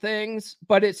input on things,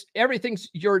 but everything's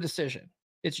your decision.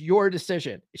 It's your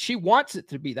decision. She wants it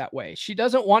to be that way. She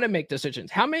doesn't want to make decisions.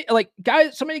 So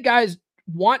many guys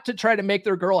want to try to make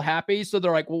their girl happy. So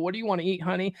they're like, well, what do you want to eat,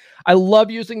 honey? I love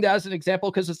using that as an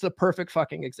example because it's the perfect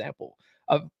fucking example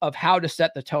of how to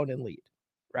set the tone and lead,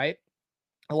 right?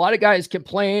 A lot of guys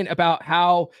complain about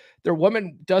how their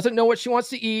woman doesn't know what she wants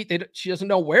to eat. She doesn't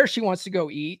know where she wants to go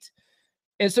eat.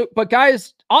 And so, but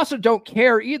guys also don't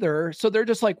care either. So they're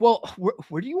just like, well,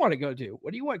 where do you want to go do?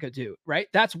 What do you want to go do? Right?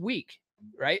 That's weak.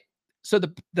 Right? So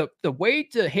the way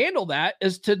to handle that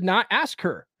is to not ask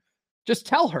her. Just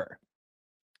tell her,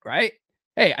 right?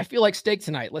 Hey, I feel like steak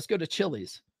tonight. Let's go to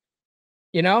Chili's.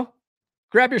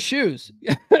 Grab your shoes,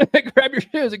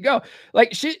 and go.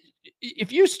 Like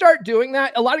if you start doing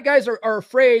that, a lot of guys are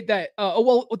afraid that, I'm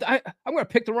going to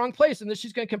pick the wrong place and then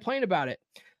she's going to complain about it.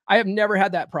 I have never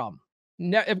had that problem.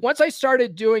 Once I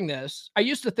started doing this, I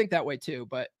used to think that way too.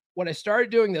 But when I started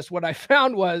doing this, what I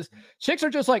found was chicks are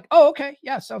just like, oh, okay.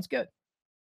 Yeah. Sounds good.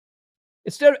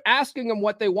 Instead of asking them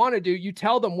what they want to do, you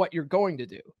tell them what you're going to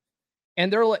do.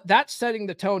 And they're like, that's setting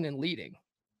the tone and leading.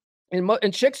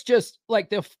 And chicks just like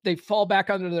they fall back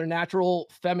under their natural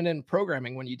feminine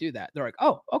programming when you do that. They're like,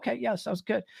 oh, okay, yeah, sounds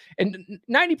good. And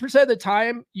 90% of the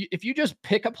time, if you just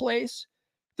pick a place,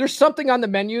 there's something on the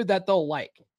menu that they'll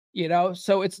like,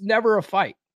 so it's never a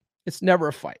fight. It's never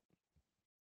a fight.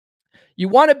 You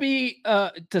want to be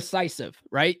decisive,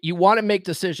 right? You want to make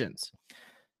decisions.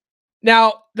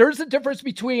 Now, there's a difference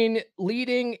between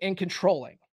leading and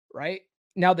controlling, right?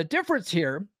 Now, the difference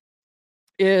here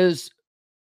is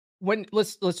when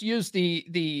let's use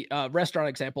the restaurant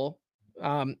example.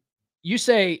 You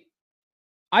say,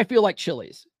 I feel like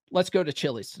Chili's. Let's go to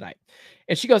Chili's tonight.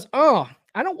 And she goes, oh,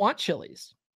 I don't want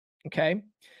Chili's. Okay.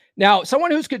 Now,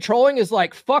 someone who's controlling is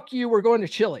like, fuck you, we're going to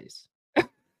Chili's.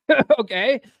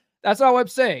 Okay. That's not what I'm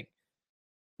saying.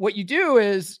 What you do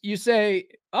is you say,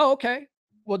 oh, okay.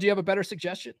 Well, do you have a better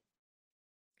suggestion?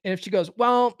 And if she goes,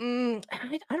 well, I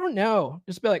don't know.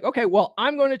 Just be like, okay, well,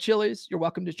 I'm going to Chili's. You're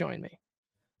welcome to join me.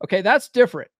 Okay, that's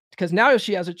different. because now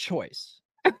she has a choice.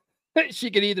 She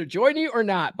can either join you or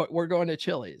not, but we're going to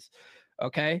Chili's.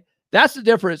 Okay. That's the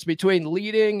difference between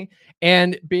leading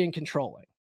and being controlling.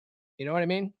 You know what I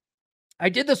mean? I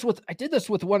did this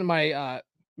with one of my,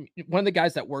 one of the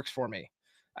guys that works for me.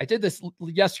 I did this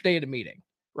yesterday at a meeting,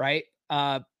 right?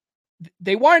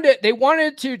 They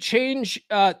wanted to change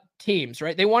teams,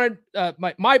 right? They wanted,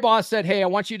 my boss said, hey, I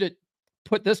want you to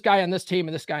put this guy on this team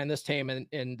and this guy on this team.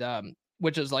 And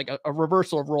which is like a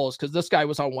reversal of roles, because this guy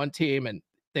was on one team and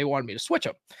they wanted me to switch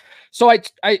him. So I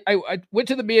went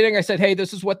to the meeting. I said, hey,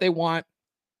 this is what they want.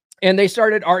 And they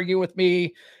started arguing with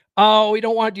me. Oh, we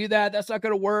don't want to do that. That's not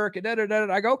going to work. And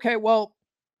I go, okay, well,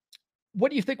 what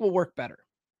do you think will work better?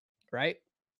 Right.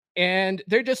 And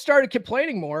they just started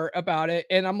complaining more about it.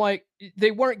 And I'm like,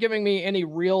 they weren't giving me any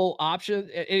real options,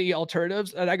 any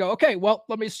alternatives. And I go, okay, well,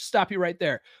 let me stop you right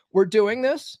there. We're doing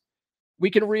this. We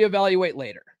can reevaluate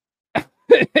later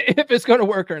if it's going to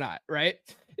work or not. Right.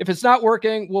 If it's not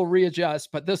working, we'll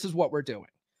readjust, but this is what we're doing.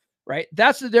 Right.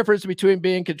 That's the difference between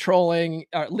being controlling,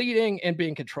 leading, and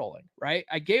being controlling. Right.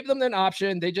 I gave them an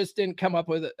option. They just didn't come up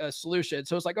with a solution.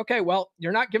 So it's like, okay, well,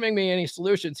 you're not giving me any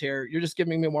solutions here. You're just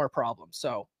giving me more problems.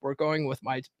 So we're going with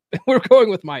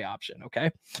my option. Okay.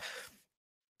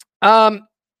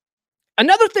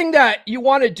 Another thing that you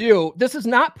want to do, this is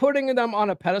not putting them on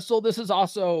a pedestal. This is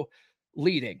also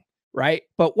leading. Right.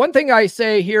 But one thing I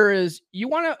say here is you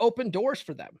want to open doors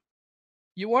for them.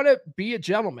 You want to be a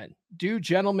gentleman, do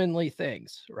gentlemanly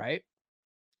things, right?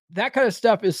 That kind of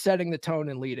stuff is setting the tone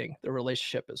and leading the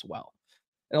relationship as well.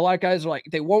 And a lot of guys are like,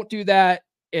 they won't do that.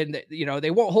 And,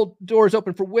 they won't hold doors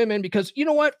open for women because, you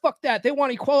know what? Fuck that. They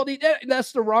want equality.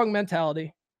 That's the wrong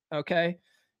mentality. Okay.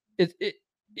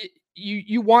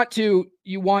 You want to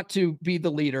be the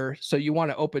leader. So you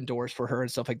want to open doors for her and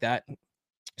stuff like that.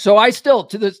 So I still,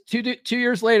 to this 2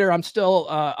 years later, I'm still,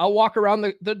 I'll walk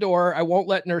around the door. I won't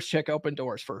let Nurse Chick open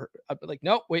doors for her. I'll be like,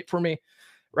 nope, wait for me.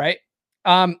 Right.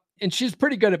 And she's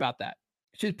pretty good about that.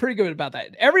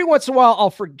 Every once in a while,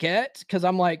 I'll forget because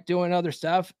I'm like doing other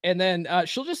stuff. And then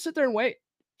she'll just sit there and wait.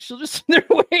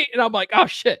 And I'm like, oh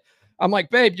shit. I'm like,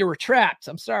 babe, you were trapped.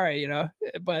 I'm sorry,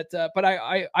 but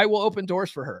I will open doors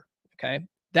for her. Okay.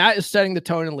 That is setting the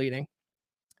tone and leading.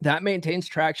 That maintains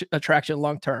attraction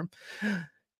long-term.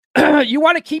 You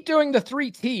want to keep doing the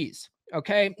 3 T's.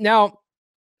 Okay. Now,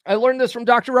 I learned this from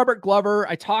Dr. Robert Glover.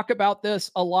 I talk about this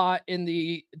a lot in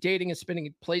the dating and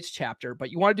spinning plates chapter,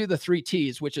 but you want to do the 3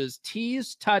 T's, which is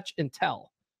tease, touch, and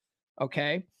tell.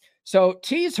 Okay. So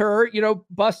tease her,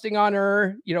 busting on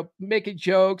her, making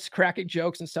jokes, cracking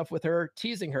jokes and stuff with her,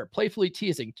 teasing her, playfully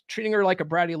teasing, treating her like a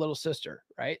bratty little sister,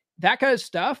 right? That kind of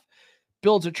stuff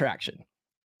builds attraction.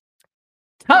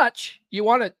 Touch, you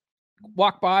want to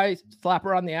walk by, slap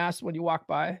her on the ass when you walk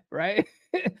by, right?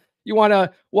 You want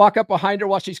to walk up behind her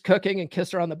while she's cooking and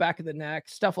kiss her on the back of the neck,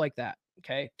 stuff like that.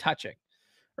 Okay. Touching,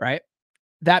 right?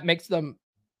 That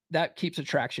keeps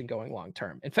attraction going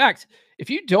long-term. In fact, if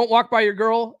you don't walk by your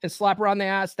girl and slap her on the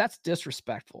ass, that's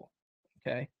disrespectful.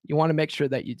 Okay. You want to make sure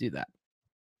that you do that.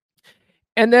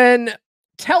 And then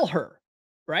tell her,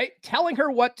 right? Telling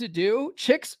her what to do.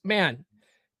 Chicks, man,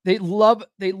 they love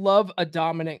a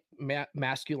dominant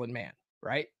masculine man,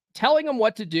 right? Telling them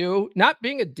what to do, not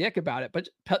being a dick about it,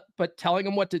 but telling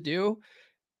them what to do,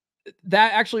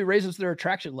 that actually raises their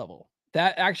attraction level.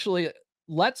 That actually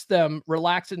lets them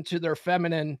relax into their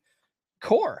feminine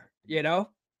core.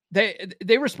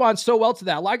 They respond so well to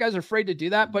that. A lot of guys are afraid to do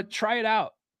that, but try it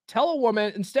out. Tell a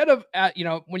woman, instead of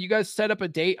when you guys set up a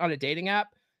date on a dating app,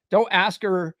 don't ask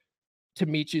her to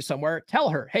meet you somewhere. Tell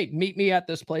her, hey, meet me at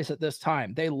this place at this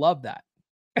time. They love that.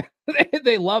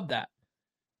 They love that.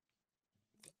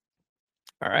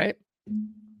 All right.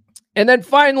 And then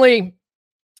finally,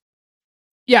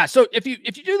 yeah. So if you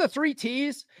do the 3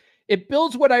 T's, it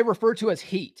builds what I refer to as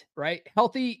heat, right?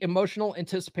 Healthy emotional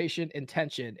anticipation and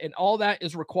tension. And all that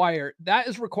is required. That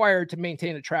is required to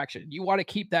maintain attraction. You want to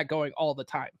keep that going all the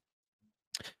time.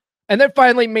 And then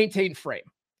finally, maintain frame.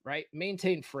 Right?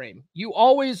 Maintain frame. You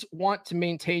always want to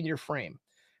maintain your frame,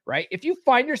 right? If you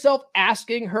find yourself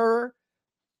asking her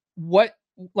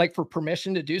for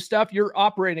permission to do stuff, you're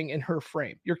operating in her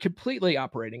frame. You're completely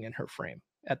operating in her frame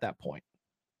at that point,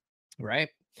 right?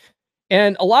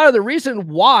 And a lot of the reason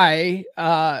why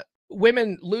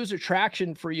women lose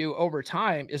attraction for you over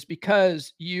time is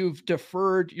because you've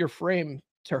deferred your frame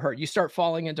to her. You start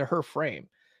falling into her frame.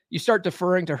 You start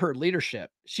deferring to her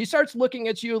leadership. She starts looking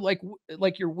at you like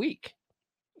you're weak.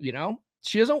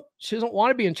 She doesn't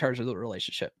want to be in charge of the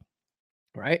relationship,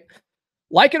 right?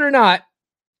 Like it or not,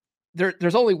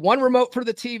 there's only one remote for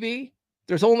the TV.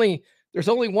 There's only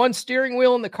one steering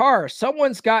wheel in the car.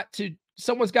 Someone's got to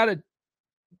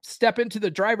step into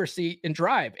the driver's seat and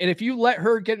drive. And if you let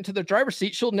her get into the driver's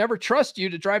seat, she'll never trust you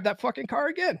to drive that fucking car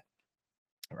again.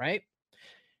 Right?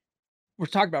 We're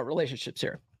talking about relationships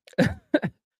here.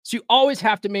 So you always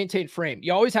have to maintain frame.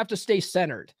 You always have to stay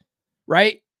centered,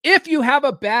 right? If you have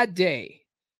a bad day,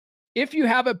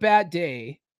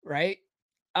 right?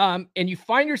 And you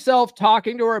find yourself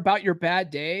talking to her about your bad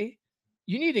day,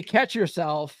 you need to catch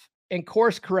yourself and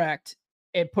course correct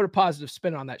and put a positive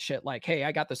spin on that shit. Like, hey,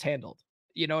 I got this handled.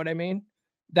 You know what I mean?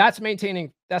 That's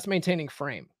maintaining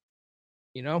frame.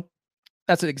 You know,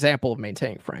 that's an example of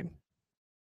maintaining frame.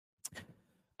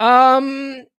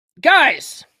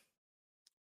 Guys,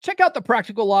 check out the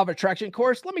Practical Law of Attraction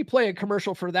course. Let me play a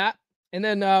commercial for that, and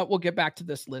then we'll get back to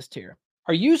this list here.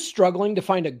 Are you struggling to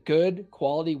find a good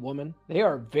quality woman? They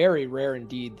are very rare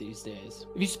indeed these days.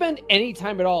 If you spend any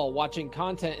time at all watching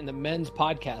content in the men's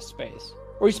podcast space,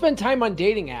 or you spend time on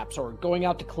dating apps or going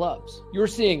out to clubs, you're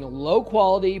seeing low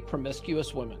quality,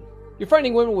 promiscuous women. You're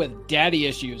finding women with daddy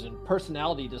issues and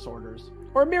personality disorders,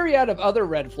 or a myriad of other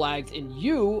red flags, and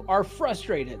you are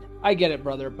frustrated. I get it,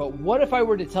 brother, but what if I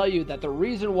were to tell you that the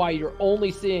reason why you're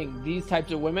only seeing these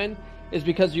types of women is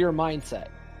because of your mindset,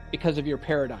 because of your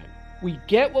paradigm? We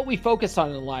get what we focus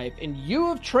on in life, and you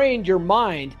have trained your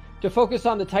mind to focus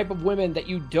on the type of women that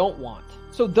you don't want.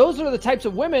 So those are the types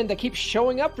of women that keep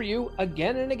showing up for you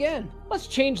again and again. Let's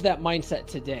change that mindset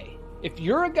today. If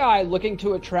you're a guy looking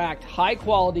to attract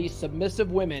high-quality,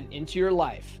 submissive women into your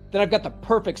life, then I've got the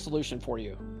perfect solution for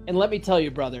you. And let me tell you,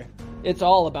 brother, it's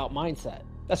all about mindset.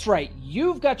 That's right,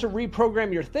 you've got to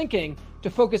reprogram your thinking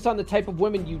to focus on the type of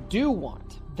women you do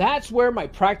want. That's where my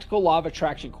Practical Law of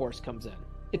Attraction course comes in.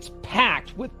 It's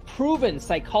packed with proven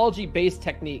psychology-based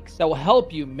techniques that will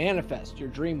help you manifest your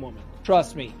dream woman.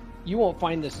 Trust me, you won't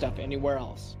find this stuff anywhere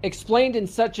else. Explained in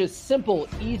such a simple,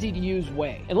 easy-to-use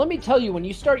way. And let me tell you, when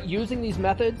you start using these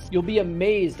methods, you'll be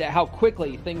amazed at how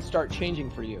quickly things start changing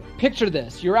for you. Picture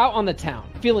this, you're out on the town,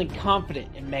 feeling confident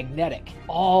and magnetic.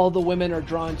 All the women are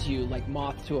drawn to you like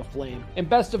moth to a flame. And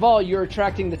best of all, you're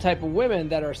attracting the type of women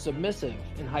that are submissive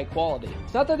and high quality.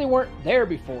 It's not that they weren't there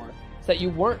before, it's that you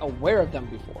weren't aware of them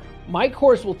before. My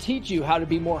course will teach you how to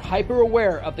be more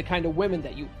hyper-aware of the kind of women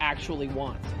that you actually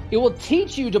want. It will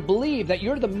teach you to believe that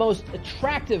you're the most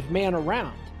attractive man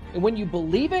around. And when you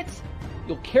believe it,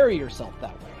 you'll carry yourself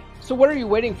that way. So what are you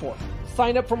waiting for?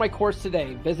 Sign up for my course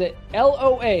today. Visit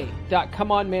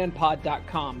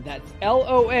loa.comeonmanpod.com. That's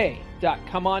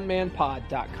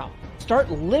loa.comeonmanpod.com.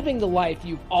 Start living the life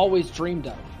you've always dreamed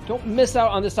of. Don't miss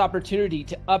out on this opportunity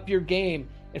to up your game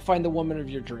and find the woman of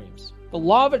your dreams. The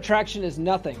law of attraction is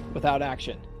nothing without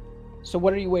action. So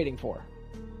what are you waiting for?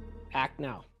 Act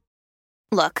now.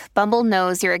 Look, Bumble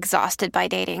knows you're exhausted by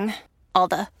dating. All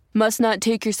the, must not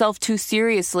take yourself too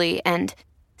seriously, and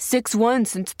 6'1"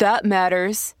 since that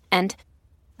matters. And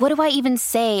what do I even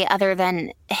say other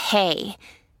than, hey?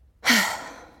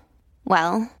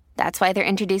 Well, that's why they're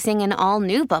introducing an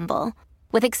all-new Bumble,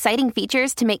 with exciting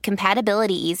features to make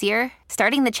compatibility easier,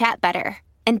 starting the chat better,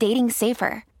 and dating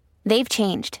safer. They've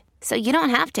changed, so you don't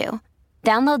have to.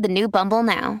 Download the new Bumble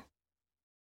now.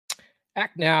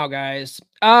 Act now, guys.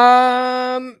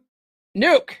 Nuke,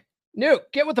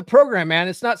 get with the program, man.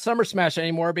 It's not Summer Smash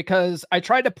anymore because I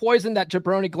tried to poison that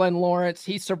jabroni Glenn Lawrence.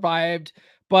 He survived,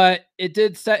 but it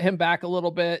did set him back a little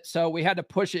bit, so we had to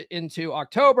push it into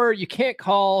October. You can't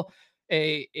call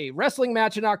a wrestling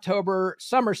match in October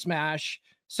Summer Smash,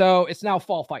 so it's now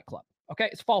Fall Fight Club. Okay,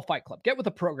 it's Fall Fight Club. Get with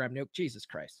the program, Nuke. Jesus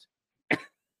Christ.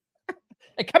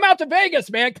 And come out to Vegas,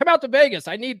 man. Come out to Vegas.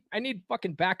 I need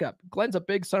fucking backup. Glenn's a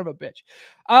big son of a bitch.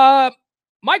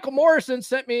 Michael Morrison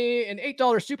sent me an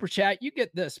 $8 super chat. You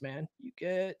get this, man. You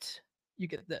get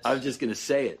this. I was just going to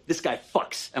say it. This guy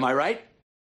fucks. Am I right?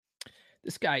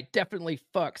 This guy definitely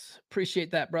fucks.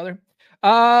 Appreciate that, brother.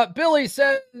 Billy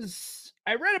says,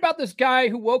 I read about this guy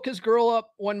who woke his girl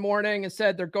up one morning and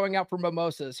said they're going out for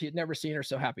mimosas. He had never seen her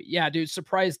so happy. Yeah, dude,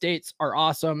 surprise dates are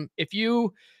awesome. If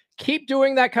you keep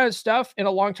doing that kind of stuff in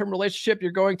a long-term relationship,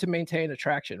 you're going to maintain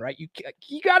attraction, right? You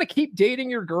got to keep dating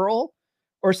your girl,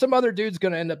 or some other dude's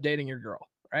going to end up dating your girl,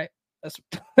 right? That's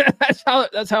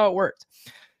how it works.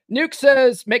 Nuke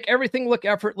says, make everything look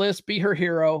effortless. Be her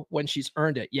hero when she's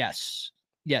earned it. Yes,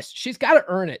 she's got to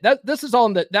earn it. That's all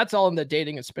in the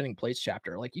dating and spinning plates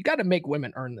chapter. Like, you got to make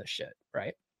women earn this shit,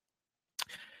 right?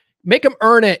 Make them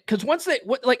earn it, because once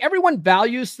everyone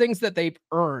values things that they've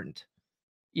earned.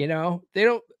 You know, they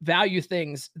don't value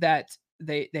things that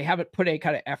they haven't put any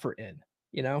kind of effort in,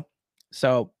 you know?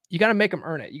 So you got to make them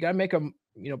earn it. You got to make them,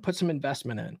 put some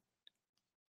investment in.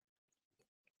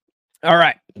 All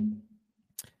right.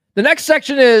 The next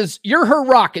section is you're her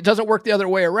rock. It doesn't work the other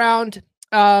way around.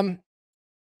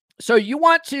 So you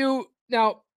want to,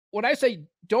 now, when I say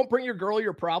don't bring your girl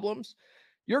your problems,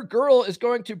 your girl is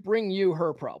going to bring you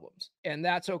her problems. And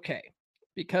that's okay,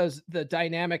 because the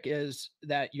dynamic is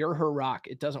that you're her rock.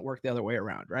 It doesn't work the other way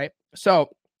around, right? So,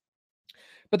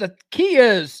 but the key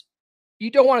is you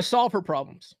don't want to solve her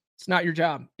problems. It's not your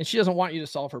job. And she doesn't want you to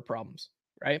solve her problems,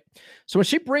 right? So when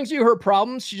she brings you her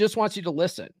problems, she just wants you to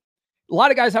listen. A lot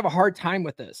of guys have a hard time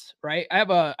with this, right? I have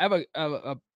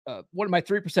one of my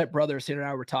 3% brothers, he and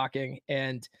I were talking,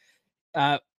 and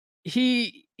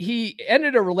he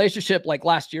ended a relationship like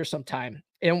last year sometime.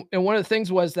 And one of the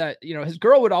things was that, his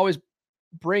girl would always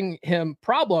bring him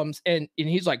problems, and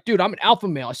he's like, dude, I'm an alpha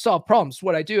male. I solve problems.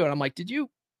 What I do. And I'm like, did you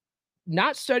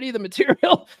not study the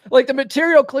material? Like, the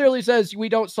material clearly says we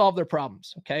don't solve their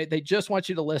problems. Okay. They just want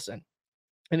you to listen.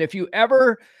 And if you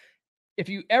ever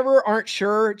aren't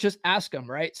sure, just ask them.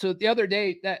 Right. So the other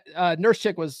day, that nurse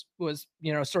chick was,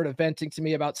 sort of venting to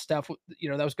me about stuff,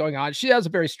 that was going on. She has a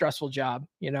very stressful job.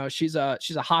 She's a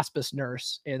hospice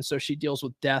nurse. And so she deals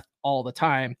with death all the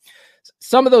time.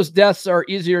 Some of those deaths are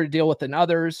easier to deal with than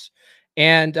others.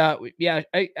 And I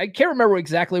can't remember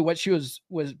exactly what she was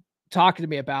talking to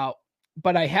me about,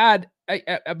 but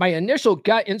my initial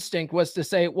gut instinct was to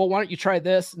say, well, why don't you try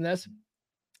this and this?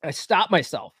 I stopped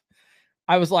myself.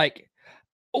 I was like,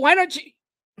 why don't you,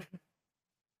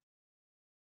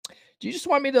 do you just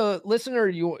want me to listen,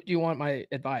 or do you want my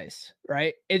advice?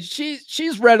 Right. And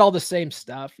she's read all the same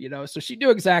stuff, so she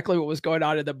knew exactly what was going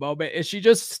on in the moment, and she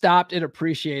just stopped and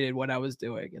appreciated what I was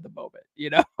doing in the moment,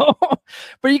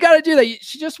 but you got to do that.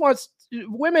 She just wants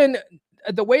women.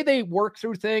 The way they work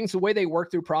through things, the way they work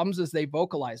through problems is they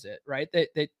vocalize it, right?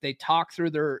 They talk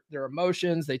through their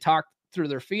emotions. They talk through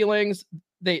their feelings.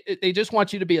 They just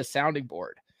want you to be a sounding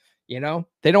board.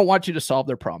 They don't want you to solve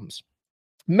their problems.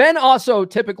 Men also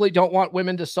typically don't want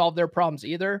women to solve their problems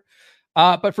either,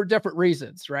 but for different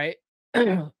reasons, right?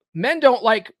 Men don't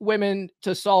like women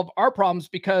to solve our problems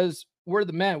because we're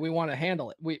the men. We want to handle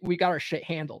it. We got our shit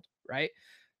handled, right?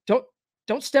 Don't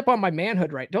step on my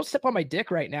manhood, right? Don't step on my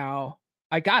dick right now.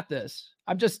 I got this.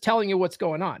 I'm just telling you what's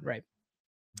going on, right?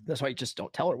 That's why you just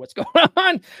don't tell her what's going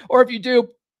on. Or if you do,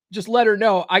 just let her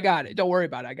know, I got it. Don't worry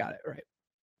about it. I got it, right?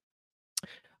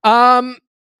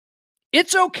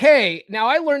 It's okay. Now,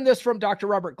 I learned this from Dr.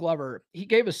 Robert Glover. He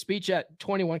gave a speech at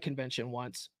 21 Convention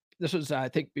once. This was, I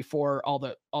think, before all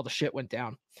the shit went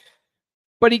down.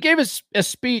 But he gave us a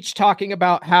speech talking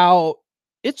about how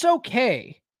it's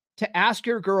okay to ask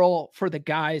your girl for the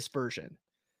guy's version,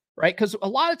 right? Because a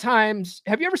lot of times,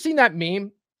 have you ever seen that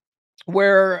meme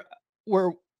where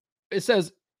it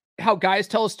says how guys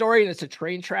tell a story and it's a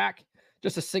train track?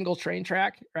 Just a single train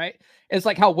track, right? It's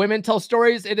like how women tell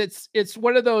stories, and it's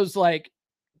one of those like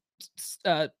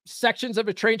sections of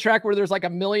a train track where there's like a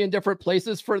million different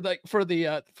places for the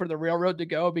railroad to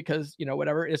go, because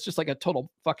whatever, it's just like a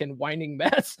total fucking winding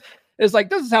mess. It's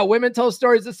like, this is how women tell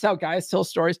stories. This is how guys tell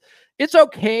stories. It's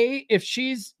okay if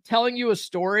she's telling you a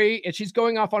story and she's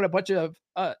going off on a bunch of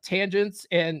tangents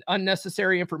and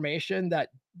unnecessary information that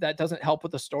doesn't help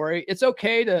with the story. It's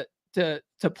okay to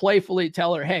playfully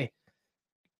tell her, hey,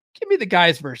 give me the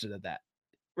guy's version of that,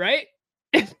 right?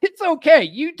 It's okay.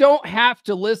 You don't have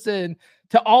to listen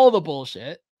to all the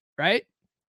bullshit, right?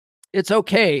 It's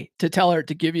okay to tell her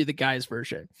to give you the guy's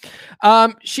version.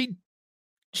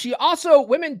 She also,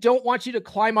 women don't want you to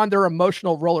climb on their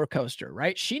emotional roller coaster,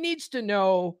 right? She needs to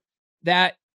know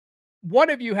that one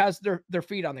of you has their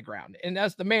feet on the ground. And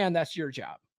as the man, that's your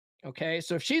job. Okay.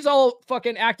 So if she's all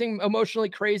fucking acting emotionally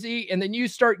crazy, and then you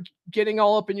start getting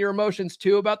all up in your emotions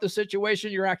too about the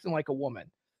situation, you're acting like a woman.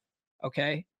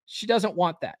 Okay. She doesn't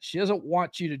want that. She doesn't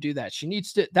want you to do that. She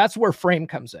needs to, that's where frame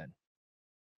comes in.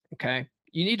 Okay.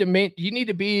 You need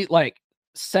to be like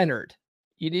centered.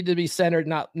 You need to be centered,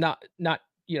 not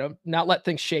let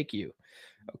things shake you.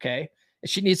 Okay. And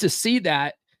she needs to see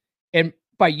that. And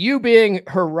by you being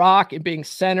her rock and being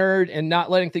centered and not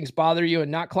letting things bother you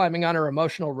and not climbing on her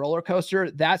emotional roller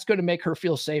coaster, that's going to make her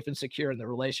feel safe and secure in the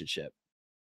relationship.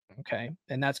 Okay.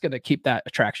 And that's going to keep that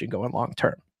attraction going long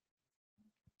term.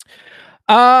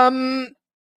 The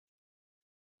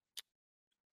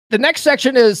next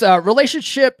section is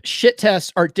relationship shit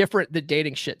tests are different than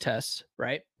dating shit tests,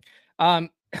 right?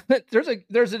 There's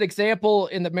an example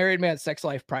in the Married Man Sex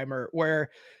Life Primer where,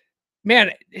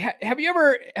 man, have you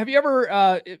ever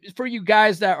for you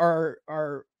guys that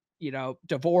are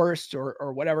divorced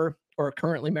or whatever, or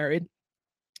currently married,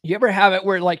 you ever have it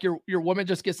where like your woman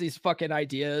just gets these fucking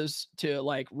ideas to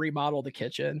like remodel the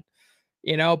kitchen,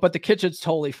 but the kitchen's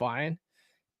totally fine,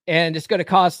 and it's going to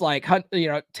cost like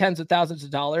tens of thousands of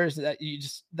dollars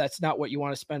that's not what you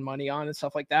want to spend money on and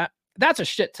stuff like that. that's a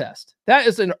shit test.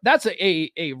 That's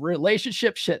a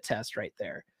relationship shit test right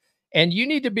there. And you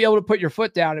need to be able to put your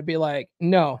foot down and be like,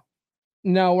 no,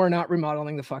 we're not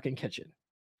remodeling the fucking kitchen.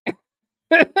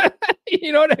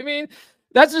 You know what I mean?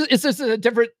 It's just a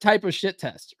different type of shit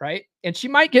test, right? And she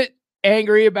might get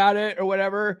angry about it or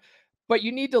whatever, but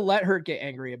you need to let her get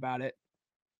angry about it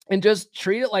and just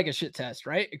treat it like a shit test,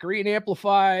 right? Agree and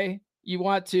amplify. You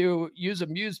want to use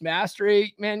Amuse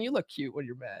Mastery. Man, you look cute when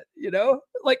you're mad, you know?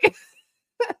 Like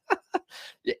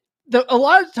a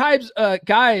lot of times,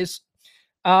 guys,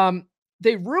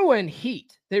 they ruin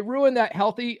heat. They ruin that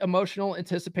healthy emotional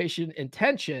anticipation and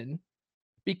tension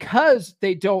because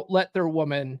they don't let their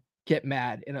woman get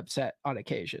mad and upset on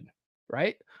occasion,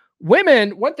 right?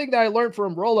 Women, one thing that I learned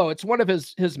from Rollo, it's one of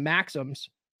his maxims,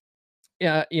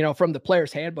 from the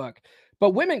Player's Handbook,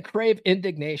 but women crave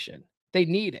indignation. They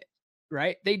need it,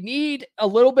 right? They need a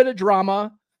little bit of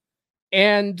drama,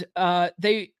 and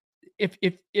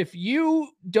if you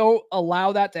don't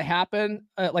allow that to happen,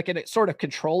 like and sort of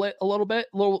control it a little bit,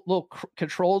 little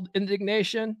controlled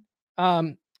indignation,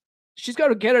 she's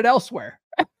going to get it elsewhere,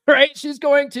 right? She's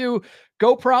going to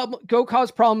go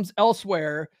cause problems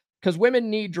elsewhere because women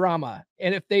need drama,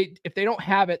 and if they don't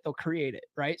have it, they'll create it,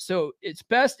 right? So it's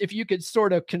best if you could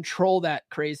sort of control that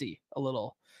crazy a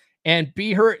little, and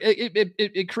be her.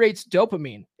 It creates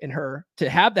dopamine in her to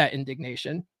have that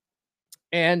indignation.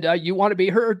 And you want to be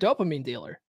her dopamine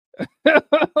dealer.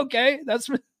 Okay. That's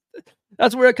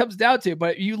where it comes down to.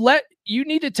 But you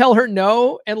need to tell her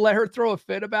no and let her throw a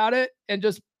fit about it and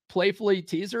just playfully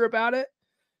tease her about it.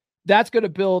 That's going to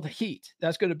build heat.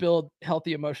 That's going to build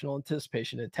healthy emotional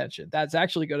anticipation and tension. That's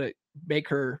actually going to make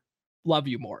her love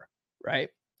you more. Right.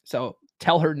 So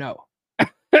tell her no.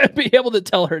 Be able to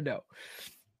tell her no.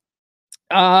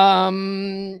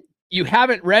 You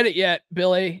haven't read it yet,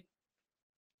 Billy.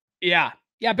 Yeah.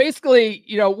 Basically,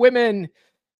 women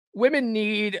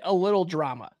need a little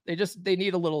drama. They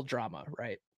need a little drama,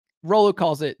 right? Rollo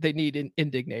calls it, they need an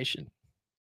indignation,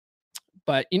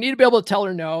 but you need to be able to tell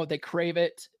her no. They crave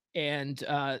it, and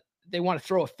they want to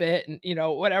throw a fit and,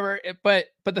 whatever. But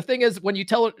the thing is, when you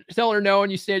tell her no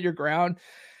and you stand your ground,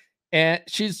 and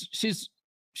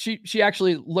she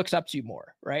actually looks up to you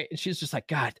more, right? And she's just like,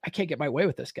 God, I can't get my way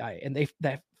with this guy. And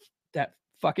that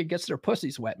fucking gets their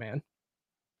pussies wet, man.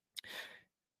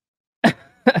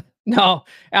 No,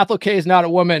 Athel K is not a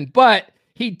woman, but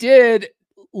he did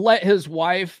brought his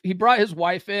wife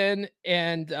in,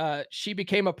 and she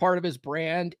became a part of his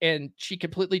brand, and she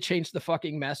completely changed the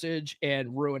fucking message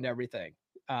and ruined everything.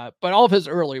 But all of his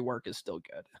early work is still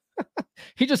good.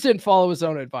 He just didn't follow his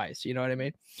own advice. You know what I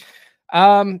mean?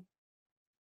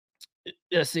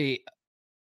 Let's see.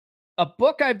 A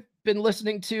book I've been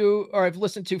listening to, or I've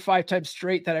listened to 5 times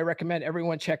straight, that I recommend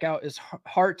everyone check out is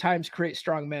Hard Times Create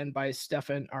Strong Men by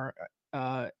Stefan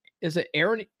is it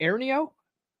Aarnio?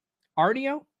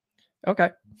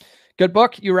 Okay. Good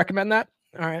book. You recommend that?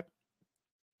 All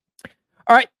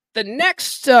right. The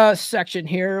next section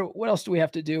here, what else do we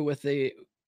have to do with the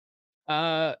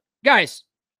guys?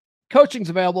 Coaching's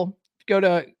available. Go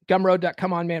to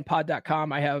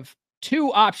gumroad.comeonmanpod.com. I have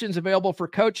 2 options available for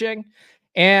coaching,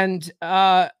 and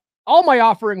all my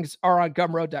offerings are on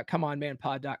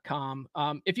gumroad.comeonmanpod.com.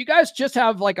 If you guys just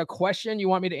have like a question you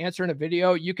want me to answer in a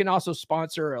video, you can also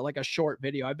sponsor like a short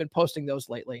video. I've been posting those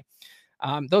lately.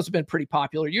 Those have been pretty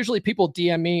popular. Usually people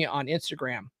DM me on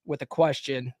Instagram with a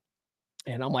question,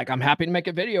 and I'm like, I'm happy to make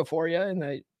a video for you. And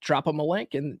I drop them a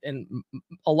link, and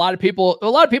a lot of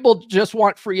people just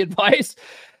want free advice.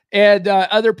 And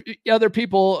other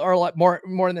people are a lot more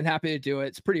than happy to do it.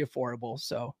 It's pretty affordable.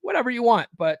 So whatever you want,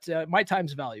 but my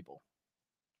time's valuable.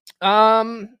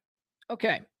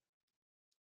 Okay.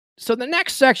 So the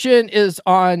next section is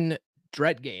on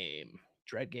Dread Game.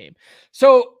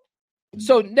 So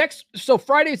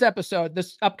Friday's episode,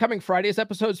 this upcoming Friday's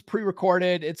episode is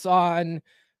pre-recorded. It's on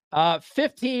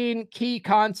 15 key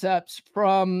concepts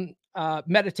from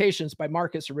Meditations by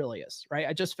Marcus Aurelius, right?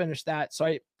 I just finished that. So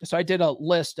I did a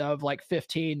list of like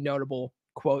 15 notable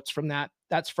quotes from that.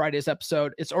 That's Friday's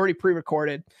episode. It's already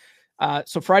pre-recorded.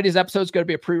 So Friday's episode is going to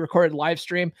be a pre-recorded live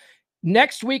stream.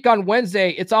 Next week on Wednesday,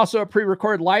 it's also a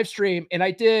pre-recorded live stream. And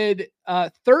I did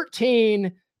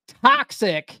 13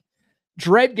 toxic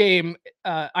Dread Game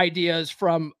ideas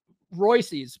from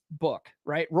Royce's book,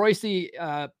 right? Royce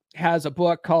has a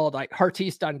book called like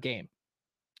Heartiste on Game.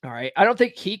 All right. I don't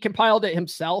think he compiled it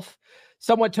himself.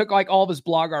 Someone took like all of his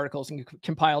blog articles and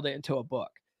compiled it into a book.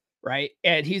 Right.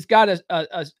 And he's got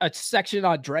a section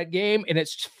on Dread Game, and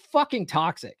it's fucking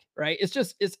toxic. Right.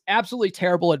 It's absolutely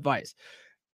terrible advice.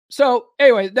 So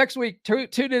anyway, next week,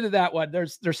 tune into that one.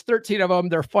 There's 13 of them.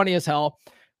 They're funny as hell.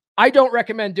 I don't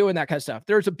recommend doing that kind of stuff.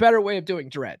 There's a better way of doing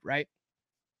dread, right?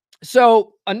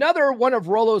 So another one of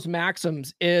Rollo's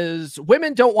maxims is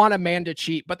women don't want a man to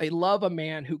cheat, but they love a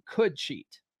man who could cheat,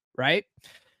 right?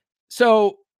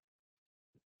 So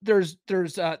there's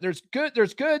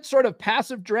good sort of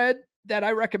passive dread that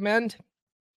I recommend.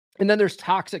 And then there's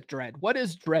toxic dread. What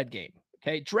is dread game?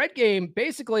 Okay. Dread game,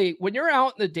 basically, when you're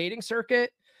out in the dating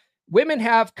circuit, women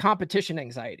have competition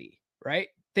anxiety, right?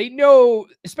 They know,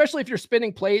 especially if you're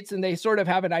spinning plates and they sort of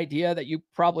have an idea that you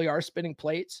probably are spinning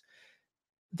plates.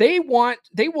 They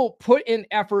will put in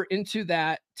effort into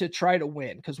that to try to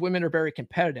win, because women are very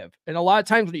competitive. And a lot of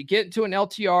times when you get into an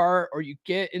LTR or you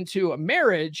get into a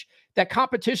marriage, that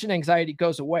competition anxiety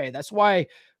goes away. That's why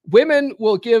women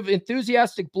will give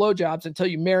enthusiastic blowjobs until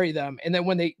you marry them. And then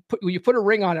when you put a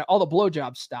ring on it, all the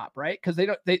blowjobs stop, right? Because they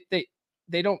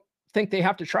don't think they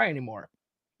have to try anymore,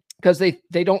 because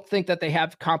they don't think that they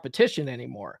have competition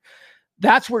anymore.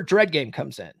 That's where dread game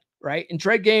comes in, right? And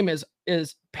dread game is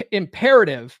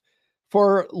imperative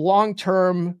for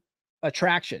long-term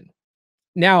attraction.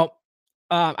 Now,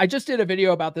 I just did a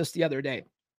video about this the other day,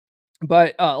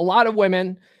 but a lot of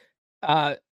women,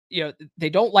 they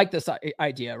don't like this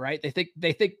idea, right?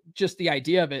 They think just the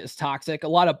idea of it is toxic. A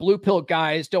lot of blue pill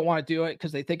guys don't want to do it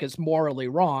because they think it's morally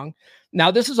wrong. Now,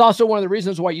 this is also one of the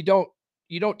reasons why you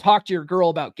don't talk to your girl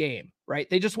about game, right?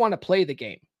 They just want to play the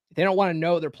game. They don't want to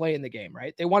know they're playing the game,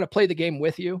 right? They want to play the game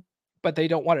with you, but they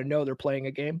don't want to know they're playing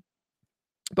a game.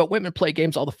 But women play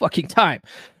games all the fucking time,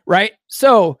 right?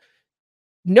 So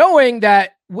knowing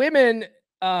that women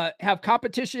have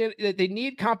competition, that they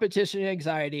need competition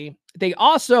anxiety. They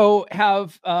also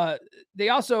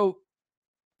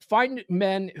find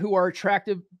men who are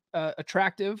attractive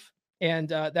and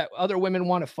that other women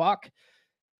want to fuck.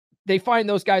 They find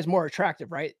those guys more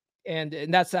attractive, right? And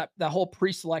that's that whole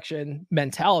pre-selection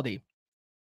mentality.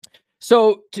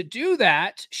 So to do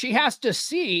that, she has to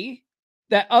see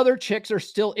that other chicks are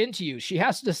still into you. She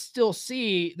has to still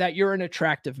see that you're an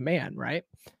attractive man, right?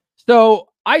 So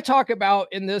I talk about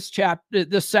in this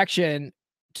section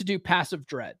to do passive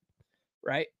dread,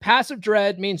 right? Passive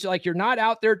dread means like you're not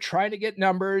out there trying to get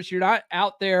numbers. You're not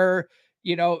out there,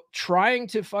 trying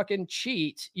to fucking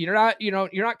cheat. You're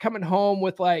not coming home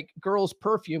with like girls'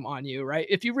 perfume on you, right?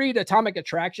 If you read Atomic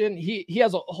Attraction, he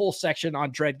has a whole section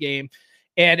on dread game,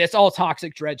 and it's all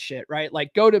toxic dread shit, right?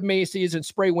 Like go to Macy's and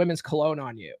spray women's cologne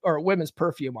on you or women's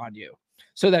perfume on you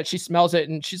so that she smells it.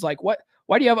 And she's like, what?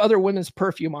 Why do you have other women's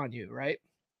perfume on you? Right?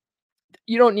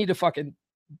 You don't need to fucking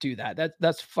do that.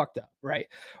 That's fucked up. Right.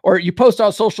 Or you post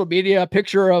on social media a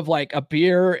picture of like a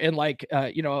beer and like,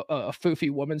 a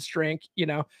foofy woman's drink,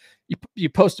 you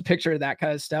post a picture of that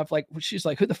kind of stuff. Like she's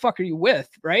like, who the fuck are you with?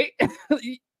 Right.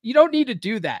 You don't need to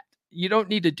do that. You don't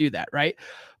need to do that. Right.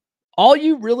 All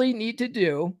you really need to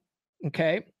do,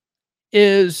 okay,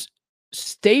 is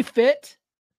stay fit,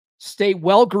 stay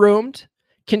well-groomed,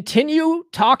 continue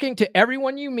talking to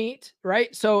everyone you meet,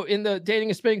 right? So in the Dating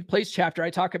and Spinning Plates chapter, I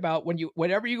talk about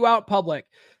whenever you go out in public,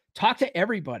 talk to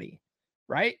everybody,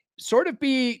 right? Sort of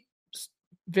be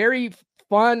very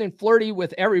fun and flirty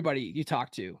with everybody you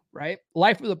talk to, right?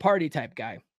 Life of the party type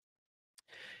guy.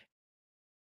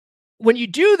 When you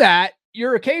do that,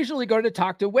 you're occasionally going to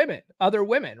talk to other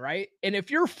women, right? And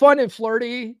if you're fun and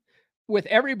flirty with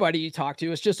everybody you talk to,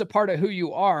 it's just a part of who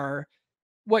you are.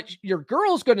 What your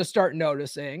girl's going to start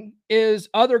noticing is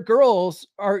other girls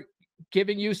are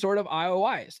giving you sort of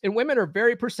IOIs, and women are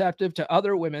very perceptive to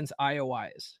other women's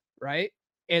IOIs, right?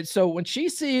 And so when she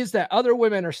sees that other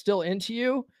women are still into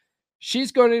you,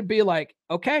 she's going to be like,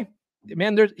 okay,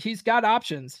 man, he's got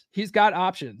options. He's got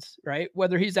options, right?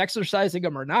 Whether he's exercising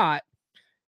them or not,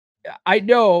 I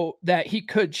know that he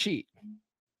could cheat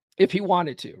if he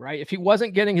wanted to, right? If he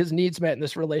wasn't getting his needs met in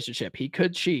this relationship, he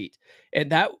could cheat.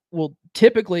 And that will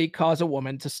typically cause a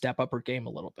woman to step up her game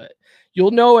a little bit.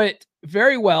 You'll know it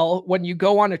very well when you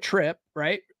go on a trip,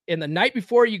 right? And the night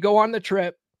before you go on the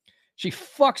trip, she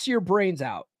fucks your brains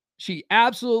out. She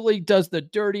absolutely does the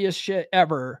dirtiest shit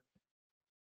ever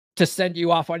to send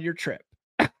you off on your trip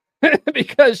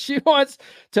because she wants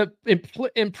to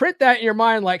imprint that in your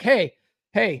mind like, hey,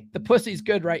 the pussy's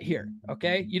good right here.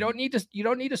 Okay. You don't need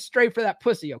to stray for that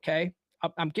pussy. Okay.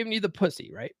 I'm giving you the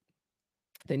pussy, right?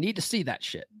 They need to see that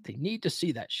shit. They need to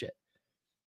see that shit.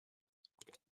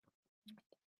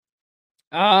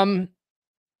 Well,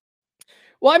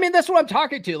 I mean, that's what I'm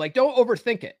talking to. Like, don't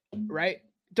overthink it, right?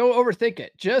 Don't overthink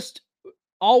it. Just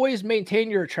always maintain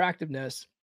your attractiveness.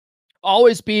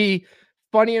 Always be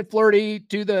funny and flirty.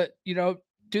 Do the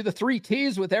 3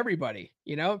 T's with everybody,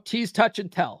 tease, touch, and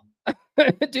tell.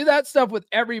 Do that stuff with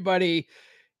everybody.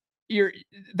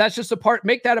 That's just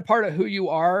make that a part of who you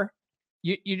are.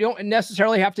 You don't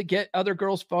necessarily have to get other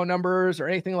girls' phone numbers or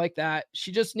anything like that.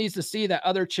 She just needs to see that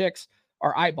other chicks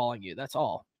are eyeballing you. That's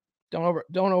all. Don't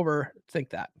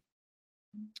overthink that.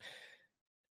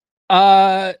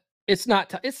 It's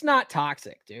not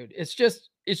toxic, dude. It's just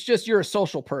you're a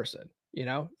social person, you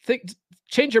know?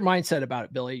 Change your mindset about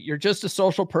it, Billy. You're just a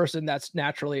social person that's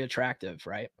naturally attractive,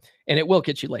 right? And it will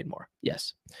get you laid more.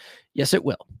 Yes. Yes, it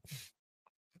will.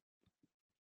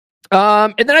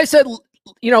 And then I said,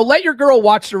 you know, let your girl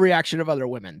watch the reaction of other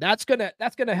women. That's gonna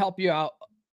help you out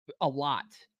a lot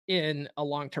in a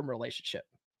long-term relationship,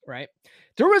 right?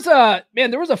 There was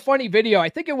a funny video. I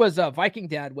think it was Viking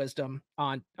Dad Wisdom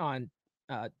on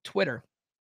Twitter.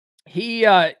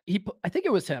 I think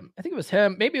it was him.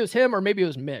 Maybe it was him or maybe it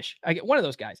was Mish. I get one of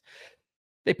those guys.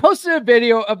 They posted a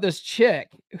video of this chick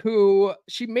who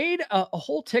she made a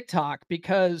whole TikTok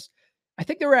because I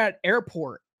think they were at an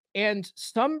airport and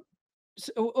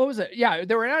what was it? Yeah,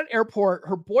 they were at an airport.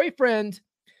 Her boyfriend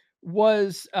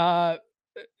was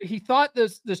he thought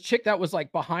this chick that was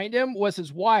like behind him was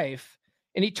his wife,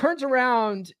 and he turns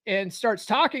around and starts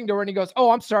talking to her and he goes, "Oh,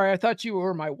 I'm sorry, I thought you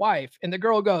were my wife." And the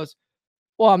girl goes,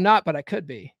 "Well, I'm not, but I could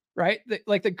be." Right?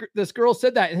 This girl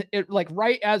said that, and it like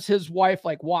right as his wife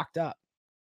like walked up.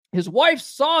 His wife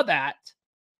saw that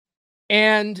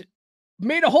and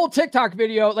made a whole TikTok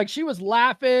video. Like she was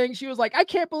laughing. She was like, "I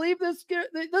can't believe this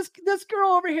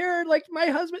girl over here, like my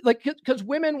husband," like, because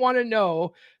women want to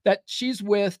know that she's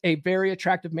with a very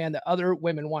attractive man that other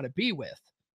women want to be with,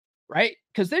 right?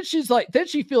 Because then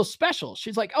she feels special.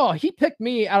 She's like, "Oh, he picked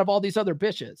me out of all these other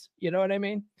bitches." You know what I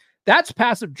mean? That's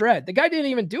passive dread. The guy didn't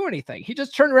even do anything. He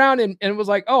just turned around and was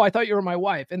like, "Oh, I thought you were my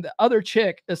wife." And the other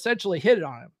chick essentially hit it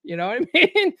on him. You know what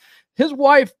I mean? His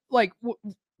wife like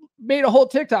made a whole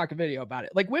TikTok video about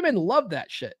it. Like women love that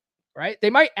shit, right?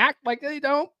 They might act like they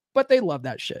don't, but they love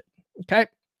that shit. Okay.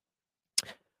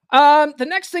 The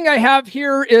next thing I have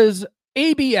here is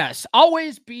ABS.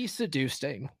 Always be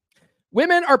seducing.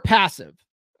 Women are passive.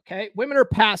 Okay. Women are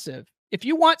passive. If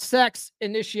you want sex,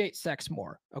 initiate sex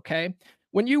more. Okay.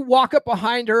 When you walk up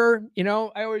behind her, you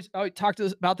know, I talked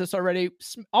about this already.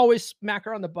 Always smack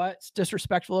her on the butt. It's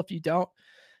disrespectful if you don't,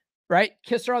 right?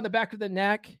 Kiss her on the back of the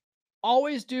neck.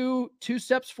 Always do 2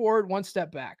 steps forward, 1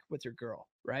 step back with your girl,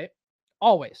 right?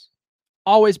 Always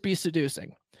be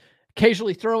seducing.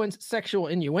 Occasionally throw in sexual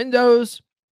innuendos.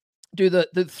 Do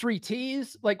the 3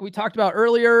 T's like we talked about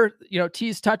earlier. You know,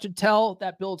 tease, touch, and tell.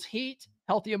 That builds heat,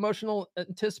 healthy emotional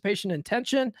anticipation and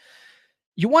tension.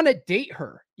 You want to date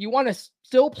her. You want to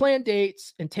still plan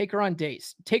dates and take her on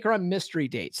dates. Take her on mystery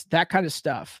dates, that kind of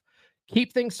stuff.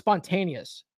 Keep things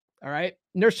spontaneous. All right.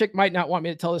 Nurse Chick might not want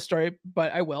me to tell this story,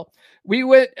 but I will. We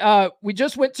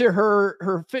just went to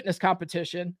her fitness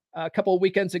competition a couple of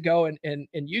weekends ago in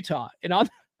Utah. And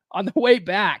on the way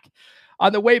back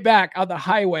on the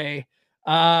highway,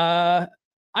 I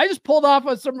just pulled off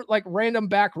on some like random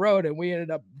back road and we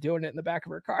ended up doing it in the back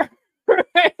of her car.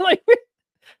 Right? Like,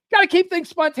 got to keep things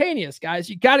spontaneous, guys.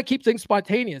 You got to keep things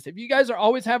spontaneous. If you guys are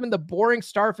always having the boring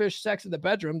starfish sex in the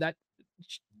bedroom, that,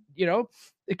 you know,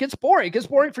 it gets boring. It gets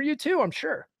boring for you too, I'm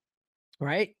sure.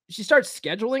 Right? If she starts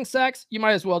scheduling sex, you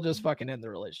might as well just fucking end the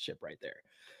relationship right there.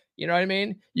 You know what I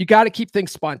mean? You got to keep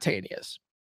things spontaneous.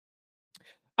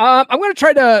 I'm going to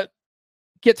try to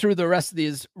get through the rest of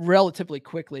these relatively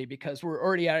quickly because we're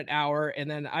already at an hour and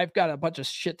then I've got a bunch of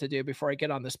shit to do before I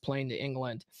get on this plane to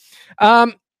England.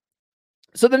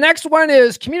 So the next one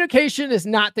is communication is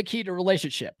not the key to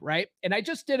relationship, right? And I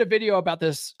just did a video about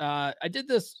this. I did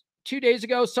this 2 days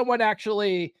ago. Someone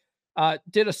actually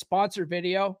did a sponsored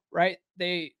video, right?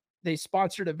 They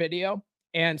sponsored a video.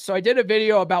 And so I did a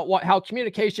video about how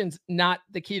communication's not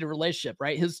the key to relationship,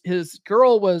 right? His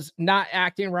girl was not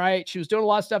acting right. She was doing a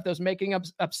lot of stuff that was making him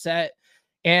upset.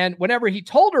 And whenever he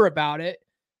told her about it,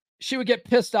 she would get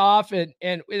pissed off and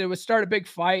it would start a big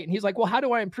fight. And he's like, "Well, how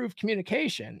do I improve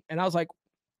communication?" And I was like,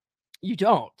 you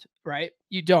don't, right?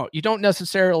 You don't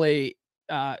necessarily,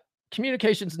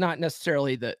 communication's not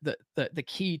necessarily the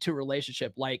key to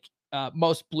relationship like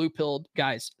most blue-pilled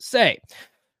guys say,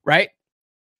 right?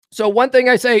 So one thing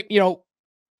I say, you know,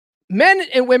 men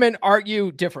and women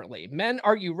argue differently. Men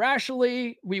argue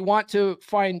rationally. We want to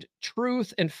find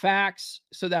truth and facts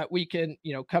so that we can,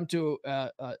 you know, come to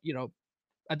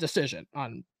a decision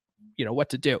on, you know, what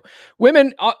to do.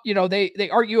 Women, you know, they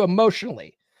argue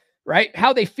emotionally, right?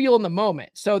 How they feel in the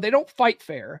moment. So they don't fight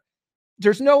fair.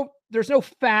 There's no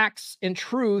facts and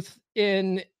truth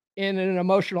in an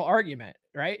emotional argument,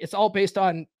 right? It's all based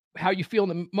on how you feel in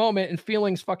the moment, and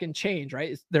feelings fucking change,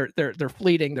 right? They're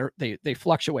fleeting. They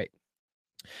fluctuate.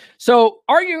 So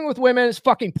arguing with women is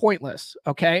fucking pointless.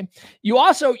 Okay.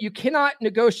 You cannot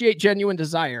negotiate genuine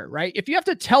desire, right? If you have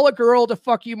to tell a girl to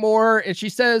fuck you more and she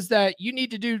says that you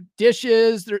need to do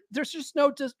dishes, there's just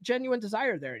no genuine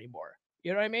desire there anymore.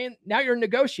 You know what I mean? Now you're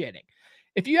negotiating.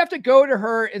 If you have to go to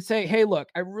her and say, hey, look,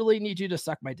 I really need you to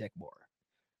suck my dick more,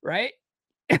 right?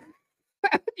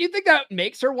 You think that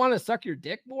makes her want to suck your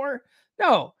dick more?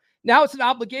 No. Now it's an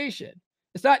obligation.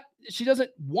 It's not, she doesn't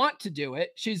want to do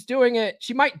it. She's doing it.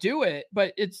 She might do it,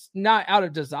 but it's not out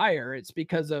of desire. It's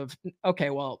because of, okay,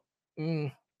 well,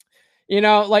 you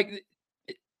know, like,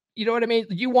 you know what I mean?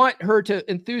 You want her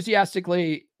to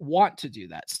enthusiastically want to do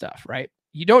that stuff, right?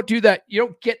 You don't do that. You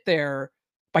don't get there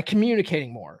by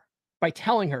communicating more, by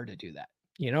telling her to do that.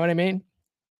 You know what I mean?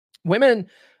 Women,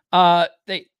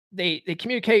 they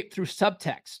communicate through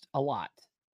subtext a lot,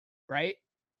 right?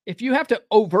 If you have to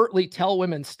overtly tell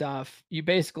women stuff, you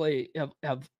basically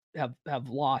have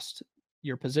lost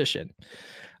your position.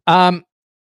 And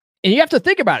you have to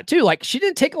think about it too. Like, she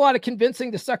didn't take a lot of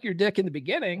convincing to suck your dick in the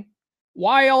beginning.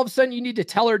 Why all of a sudden you need to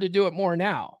tell her to do it more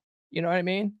now? You know what I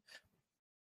mean?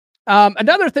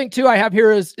 Another thing too I have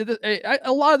here is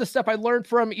a lot of the stuff I learned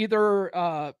from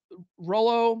either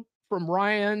Rollo, from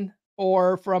Ryan,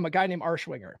 or from a guy named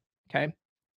Arschwinger. Okay.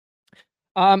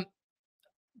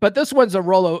 But this one's a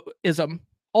Rolloism.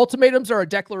 Ultimatums are a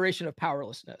declaration of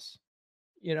powerlessness.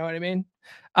 You know what I mean?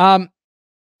 And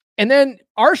then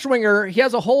Arschwinger, he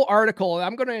has a whole article.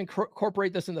 I'm going to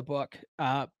incorporate this in the book.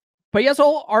 But he has a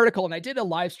whole article, and I did a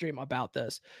live stream about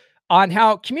this, on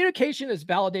how communication is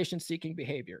validation-seeking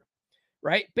behavior,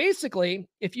 right? Basically,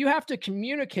 if you have to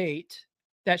communicate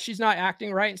that she's not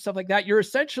acting right and stuff like that, you're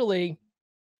essentially,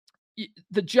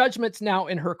 the judgment's now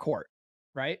in her court,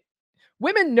 right?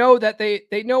 Women know that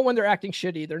they know when they're acting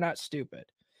shitty. They're not stupid.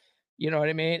 You know what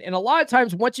I mean? And a lot of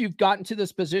times once you've gotten to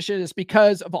this position, it's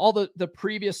because of all the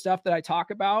previous stuff that I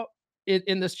talk about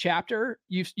in this chapter.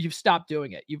 You've stopped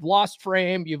doing it. You've lost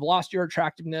frame. You've lost your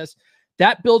attractiveness.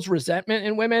 That builds resentment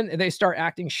in women, and they start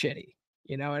acting shitty.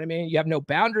 You know what I mean? You have no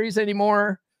boundaries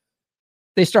anymore.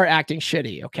 They start acting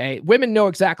shitty. Okay. Women know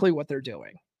exactly what they're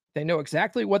doing. They know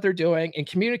exactly what they're doing, and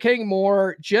communicating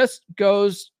more just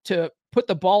goes to put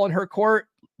the ball in her court,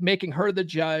 making her the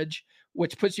judge,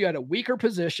 which puts you at a weaker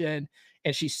position.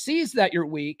 And she sees that you're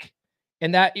weak,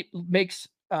 and that it makes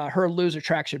her lose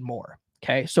attraction more.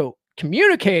 Okay. So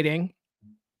communicating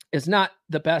is not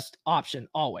the best option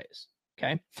always.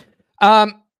 Okay.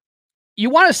 You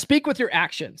want to speak with your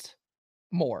actions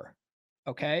more.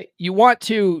 Okay. You want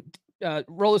to,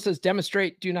 Rollo says,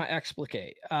 demonstrate, do not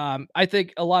explicate. I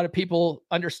think a lot of people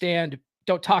understand,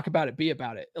 don't talk about it, be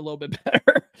about it a little bit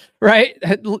better, right?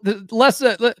 Less,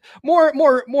 more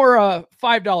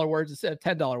 $5 words instead of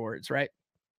 $10 words, right?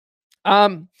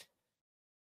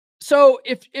 So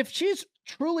if she's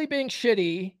truly being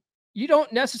shitty, you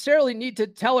don't necessarily need to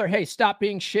tell her, hey, stop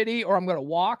being shitty or I'm going to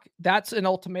walk. That's an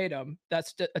ultimatum.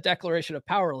 That's a declaration of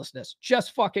powerlessness.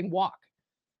 Just fucking walk,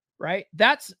 right?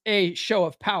 That's a show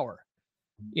of power.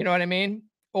 You know what I mean?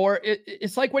 Or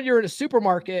it's like when you're in a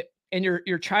supermarket and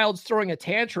your child's throwing a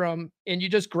tantrum and you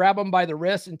just grab them by the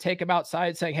wrist and take them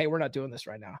outside saying, hey, we're not doing this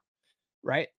right now.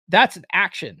 Right? That's an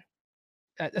action.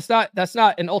 That's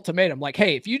not an ultimatum. Like,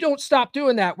 hey, if you don't stop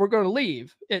doing that, we're going to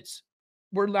leave.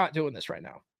 We're not doing this right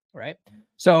now. Right?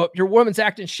 So if your woman's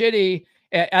acting shitty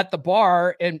at the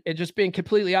bar and just being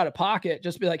completely out of pocket,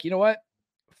 just be like, you know what?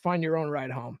 Find your own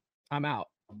ride home. I'm out.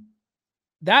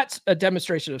 That's a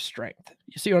demonstration of strength.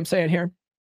 You see what I'm saying here?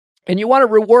 And you want to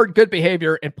reward good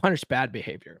behavior and punish bad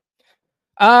behavior.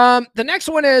 The next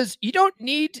one is, you don't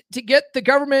need to get the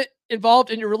government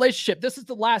involved in your relationship. This is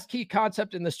the last key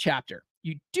concept in this chapter.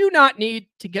 You do not need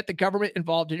to get the government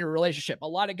involved in your relationship. A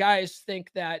lot of guys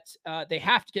think that they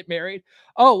have to get married.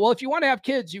 Oh, well, if you want to have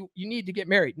kids, you need to get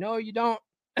married. No, you don't.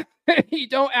 You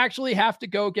don't actually have to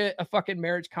go get a fucking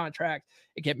marriage contract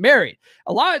and get married.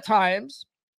 A lot of times,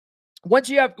 once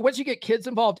you get kids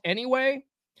involved anyway,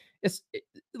 it's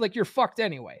like you're fucked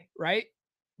anyway, right?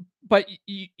 But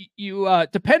you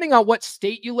depending on what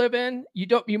state you live in,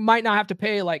 you might not have to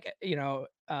pay, like,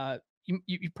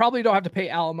 you probably don't have to pay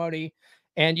alimony,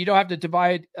 and you don't have to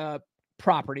divide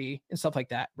property and stuff like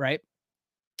that, right?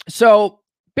 So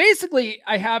basically,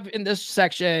 I have in this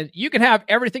section, you can have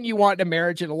everything you want in a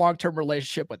marriage in a long-term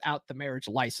relationship without the marriage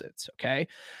license. Okay.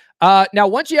 Now,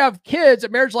 once you have kids, a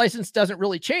marriage license doesn't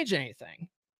really change anything.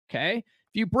 Okay.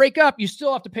 If you break up, you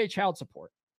still have to pay child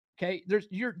support. Okay.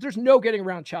 There's no getting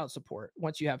around child support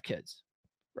once you have kids.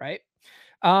 Right.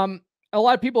 A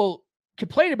lot of people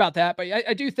complain about that, but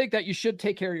I do think that you should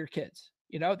take care of your kids.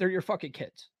 You know, they're your fucking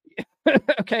kids.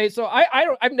 Okay, so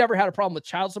I've never had a problem with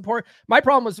child support. My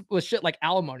problem was with shit like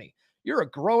alimony. You're a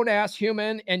grown ass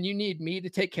human and you need me to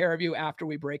take care of you after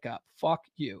we break up. Fuck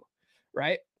you.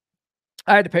 Right?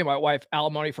 I had to pay my wife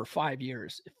alimony for 5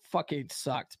 years. It fucking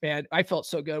sucked, man. I felt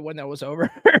so good when that was over.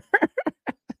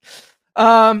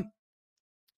 Another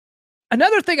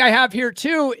thing I have here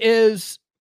too is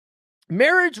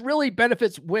marriage really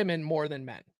benefits women more than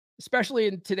men, especially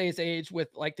in today's age with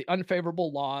like the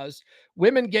unfavorable laws.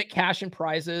 Women get cash and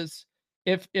prizes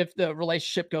if the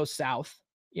relationship goes south.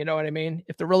 You know what I mean?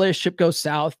 If the relationship goes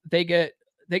south, they get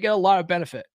a lot of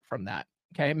benefit from that.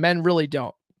 Okay, men really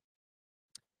don't.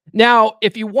 Now,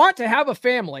 if you want to have a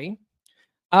family,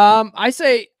 I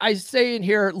say in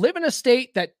here, live in a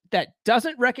state that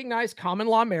doesn't recognize common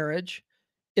law marriage,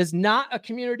 is not a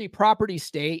community property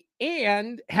state,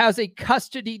 and has a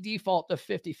custody default of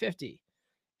 50-50.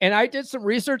 And I did some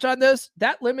research on this.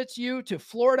 That limits you to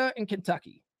Florida and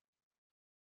Kentucky.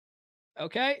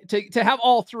 Okay, to have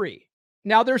all three.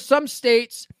 Now, there's some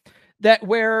states that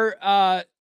where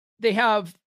they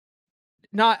have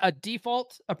not a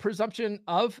default, a presumption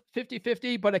of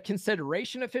 50-50, but a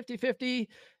consideration of 50-50.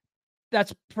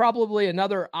 That's probably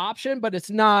another option, but it's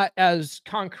not as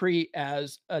concrete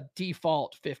as a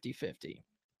default 50-50.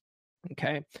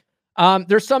 Okay.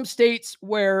 There's some states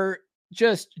where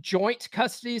just joint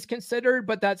custody is considered,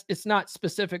 but it's not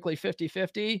specifically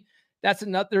 50-50. That's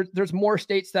another, there's more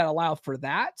states that allow for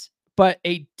that, but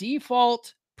a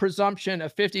default presumption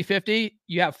of 50-50,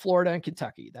 you have Florida and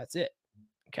Kentucky. That's it.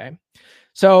 Okay.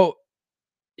 So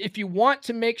if you want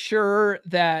to make sure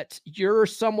that you're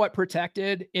somewhat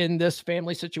protected in this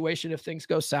family situation, if things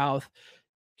go south,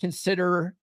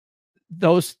 consider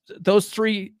those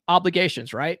three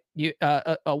obligations, right? You,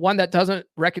 one that doesn't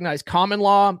recognize common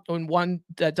law and one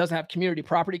that doesn't have community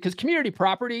property, because community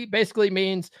property basically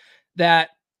means that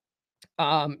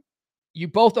you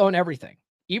both own everything.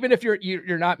 Even if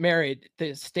you're not married,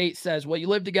 the state says, well, you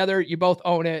live together, you both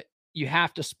own it, you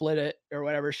have to split it or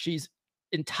whatever. She's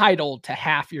entitled to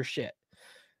half your shit,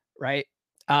 right?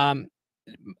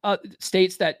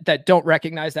 States that don't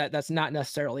recognize that, that's not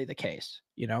necessarily the case,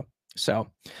 you know? So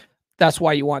that's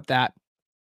why you want that.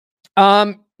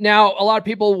 Now, a lot of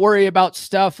people worry about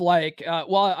stuff like,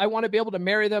 well, I want to be able to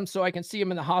marry them so I can see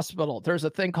them in the hospital. There's a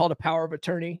thing called a power of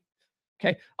attorney.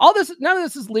 Okay. All this, none of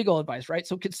this is legal advice, right?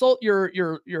 So consult your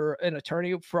an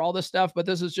attorney for all this stuff, but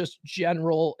this is just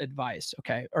general advice.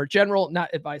 Okay. Or general, not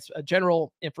advice,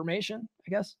 general information, I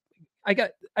guess. I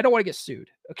don't want to get sued.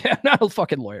 Okay. I'm not a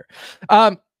fucking lawyer.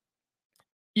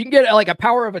 You can get like a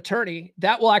power of attorney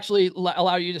that will actually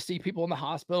allow you to see people in the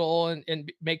hospital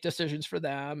and make decisions for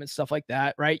them and stuff like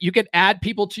that. Right. You can add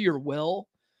people to your will,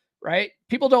 right?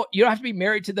 You don't have to be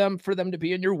married to them for them to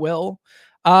be in your will.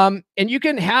 And you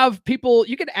can have people,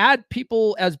 you can add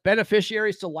people as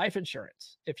beneficiaries to life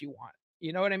insurance if you want,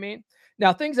 you know what I mean?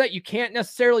 Now, things that you can't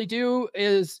necessarily do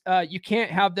is, you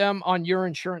can't have them on your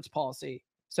insurance policy.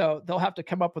 So they'll have to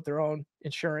come up with their own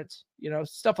insurance, you know,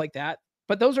 stuff like that.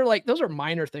 But those are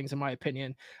minor things in my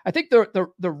opinion. I think the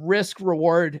risk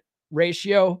reward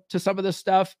ratio to some of this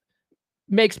stuff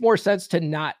makes more sense to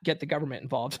not get the government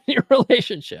involved in your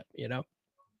relationship, you know?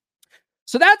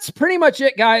 So that's pretty much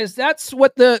it, guys. That's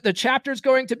what the chapter is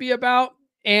going to be about.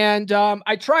 And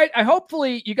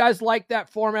hopefully you guys like that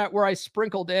format where I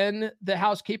sprinkled in the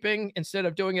housekeeping instead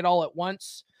of doing it all at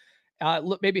once.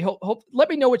 Let me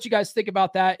know what you guys think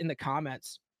about that in the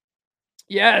comments.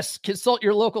 Yes, consult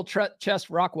your local Chest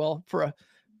Rockwell for a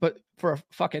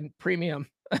fucking premium.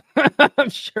 I'm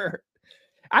sure.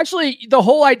 Actually, the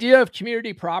whole idea of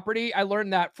community property, I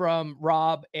learned that from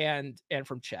Rob and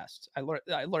from Chest. I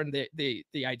learned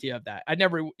the idea of that. I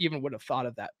never even would have thought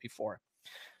of that before.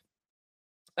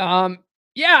 Yeah,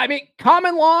 I mean,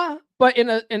 common law, but in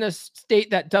a state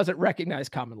that doesn't recognize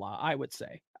common law, I would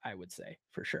say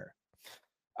for sure.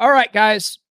 All right,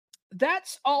 guys,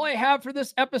 that's all I have for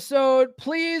this episode.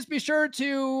 Please be sure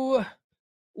to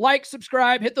like,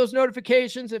 subscribe, hit those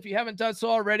notifications if you haven't done so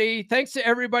already. Thanks to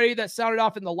everybody that sounded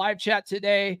off in the live chat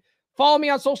today. Follow me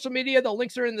on social media. The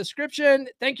links are in the description.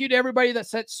 Thank you to everybody that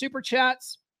sent super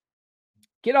chats.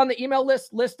 Get on the email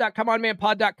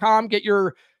list.comeonmanpod.com. Get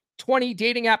your 20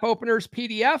 dating app openers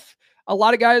PDF. A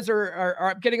lot of guys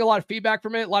are getting a lot of feedback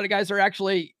from it. A lot of guys are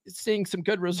actually seeing some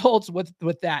good results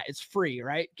with that. It's free,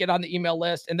 right? Get on the email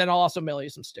list, and then I'll also mail you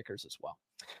some stickers as well.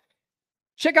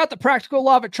 Check out the Practical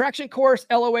Law of Attraction course,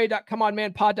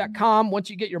 loa.comeonmanpod.com. Once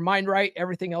you get your mind right,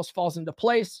 everything else falls into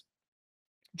place.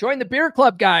 Join the beer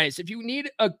club, guys. If you need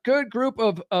a good group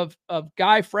of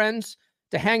guy friends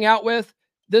to hang out with,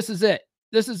 this is it.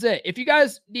 this is it. If you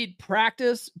guys need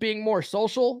practice being more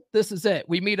social, this is it.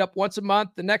 We meet up once a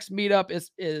month. The next meetup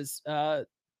is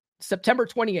September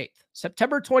 28th.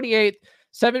 September 28th,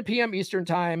 7 p.m. Eastern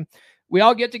time. We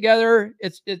all get together.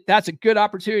 That's a good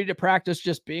opportunity to practice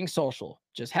just being social,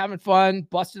 just having fun,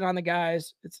 busting on the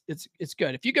guys. It's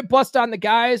good. If you can bust on the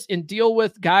guys and deal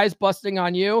with guys busting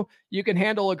on you, you can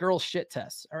handle a girl's shit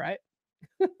test. All right.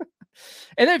 And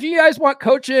then if you guys want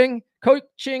coaching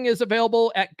is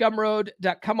available at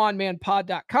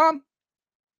gumroad.comeonmanpod.com.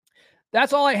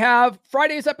 That's all I have.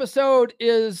 Friday's episode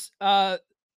is top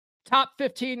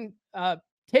 15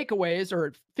 takeaways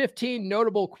or 15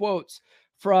 notable quotes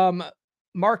from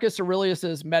Marcus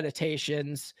Aurelius's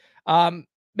Meditations. Man,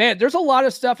 there's a lot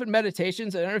of stuff in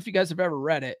Meditations. I don't know if you guys have ever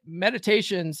read it.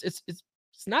 Meditations, it's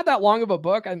not that long of a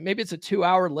book. Maybe it's a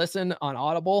 2-hour listen on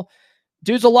Audible.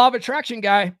 Dude's a law of attraction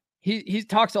guy. He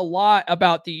talks a lot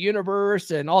about the universe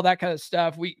and all that kind of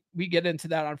stuff. We get into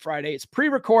that on Friday. It's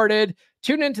pre-recorded.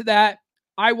 Tune into that.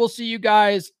 I will see you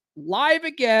guys live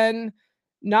again,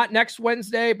 not next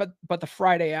Wednesday, but the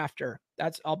Friday after.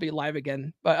 I'll be live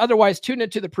again. But otherwise, tune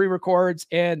into the pre-records,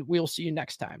 and we'll see you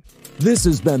next time. This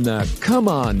has been the Come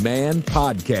On Man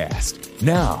podcast.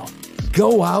 Now,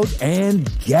 go out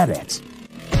and get it.